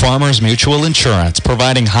 Bremen Farmers Mutual Insurance,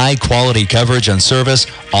 providing high-quality coverage and service,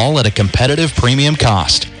 all at a competitive premium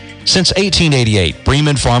cost. Since 1888,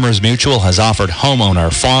 Bremen Farmers Mutual has offered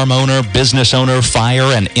homeowner, farm owner, business owner,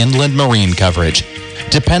 fire, and inland marine coverage.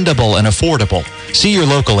 Dependable and affordable. See your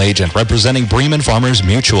local agent representing Bremen Farmers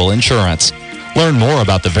Mutual Insurance. Learn more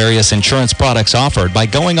about the various insurance products offered by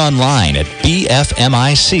going online at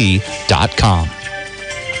bfmic.com.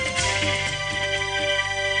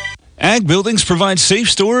 Ag Buildings provides safe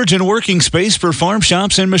storage and working space for farm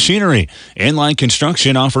shops and machinery. Inline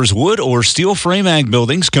Construction offers wood or steel frame ag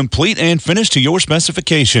buildings, complete and finished to your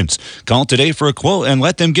specifications. Call today for a quote and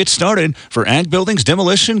let them get started. For ag buildings,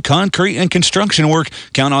 demolition, concrete, and construction work,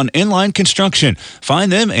 count on Inline Construction.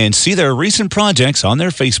 Find them and see their recent projects on their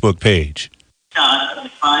Facebook page. Shot of the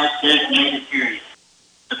 5 designated periods.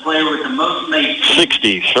 The player with the most makes.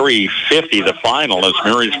 63-50 the final as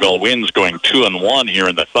Marysville wins, going 2-1 here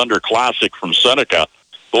in the Thunder Classic from Seneca.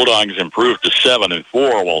 Bulldogs improved to 7-4,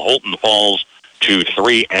 while Holton falls to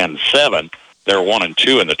 3-7. They're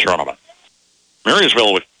 1-2 in the tournament.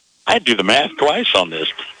 Marysville, I had to do the math twice on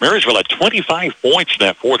this. Marysville had 25 points in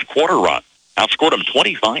that fourth quarter run. Outscored them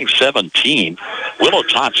 25-17. Willow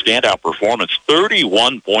Todd standout performance,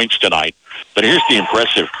 31 points tonight. But here's the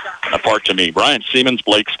impressive part to me. Brian Siemens,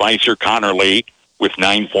 Blake Spicer, Connor Lee with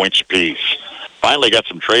 9 points apiece. Finally got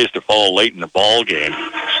some trays to fall late in the ball game.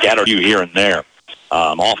 Scattered you here and there.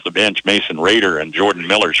 Off the bench, Mason Rader and Jordan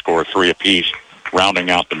Miller score 3 apiece, rounding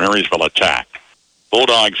out the Marysville attack.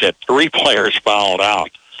 Bulldogs had 3 players fouled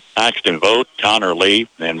out. Axton Vogt, Connor Lee,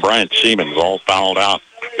 and Brian Siemens all fouled out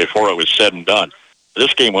before it was said and done.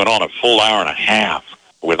 This game went on a full hour and a half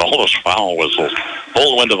with all those foul whistles.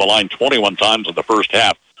 Holton went to the line 21 times in the first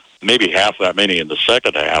half, maybe half that many in the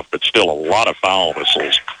second half, but still a lot of foul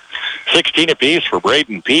whistles. 16 apiece for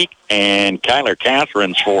Braden Peak and Kyler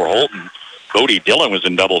Catherines for Holton. Cody Dillon was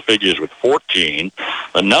in double figures with 14,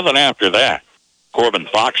 but nothing after that. Corbin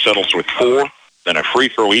Fox settles with 4, then a free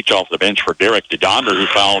throw each off the bench for Derek DeDonder, who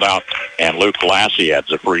fouled out, and Luke Lassie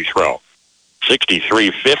adds a free throw.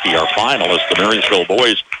 63-50 our final as the Marysville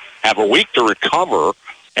boys have a week to recover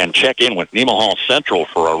and check in with Nemaha Central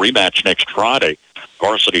for a rematch next Friday.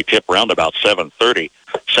 Varsity tip round about 7:30.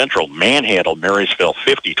 Central manhandled Marysville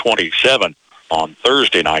 50-27 on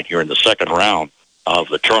Thursday night here in the second round of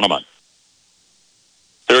the tournament.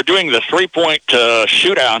 They're doing the three-point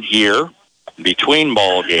shootout here between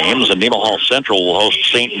ball games, and Nemaha Central will host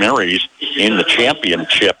St. Mary's in the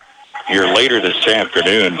championship here later this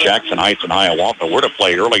afternoon. Jackson Heights and Hiawatha were to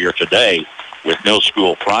play earlier today with no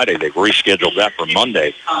school Friday. They've rescheduled that for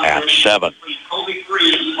Monday at 7.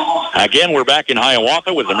 Again, we're back in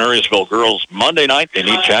Hiawatha with the Marysville girls Monday night. They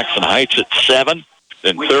meet Jackson Heights at 7.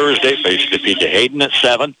 Then Thursday, face defeat to Hayden at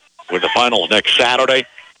 7. With the finals next Saturday,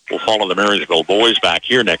 we'll follow the Marysville boys back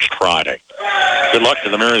here next Friday. Good luck to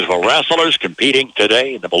the Marysville wrestlers competing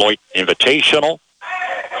today in the Beloit Invitational.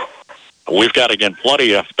 We've got, again,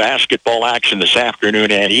 plenty of basketball action this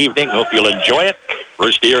afternoon and evening. Hope you'll enjoy it.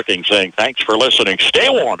 Bruce Dierking saying thanks for listening. Stay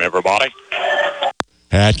warm, everybody.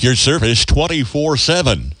 At your service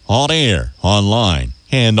 24/7, on air, online,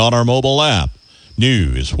 and on our mobile app.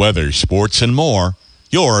 News, weather, sports, and more.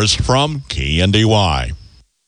 Yours from KNDY.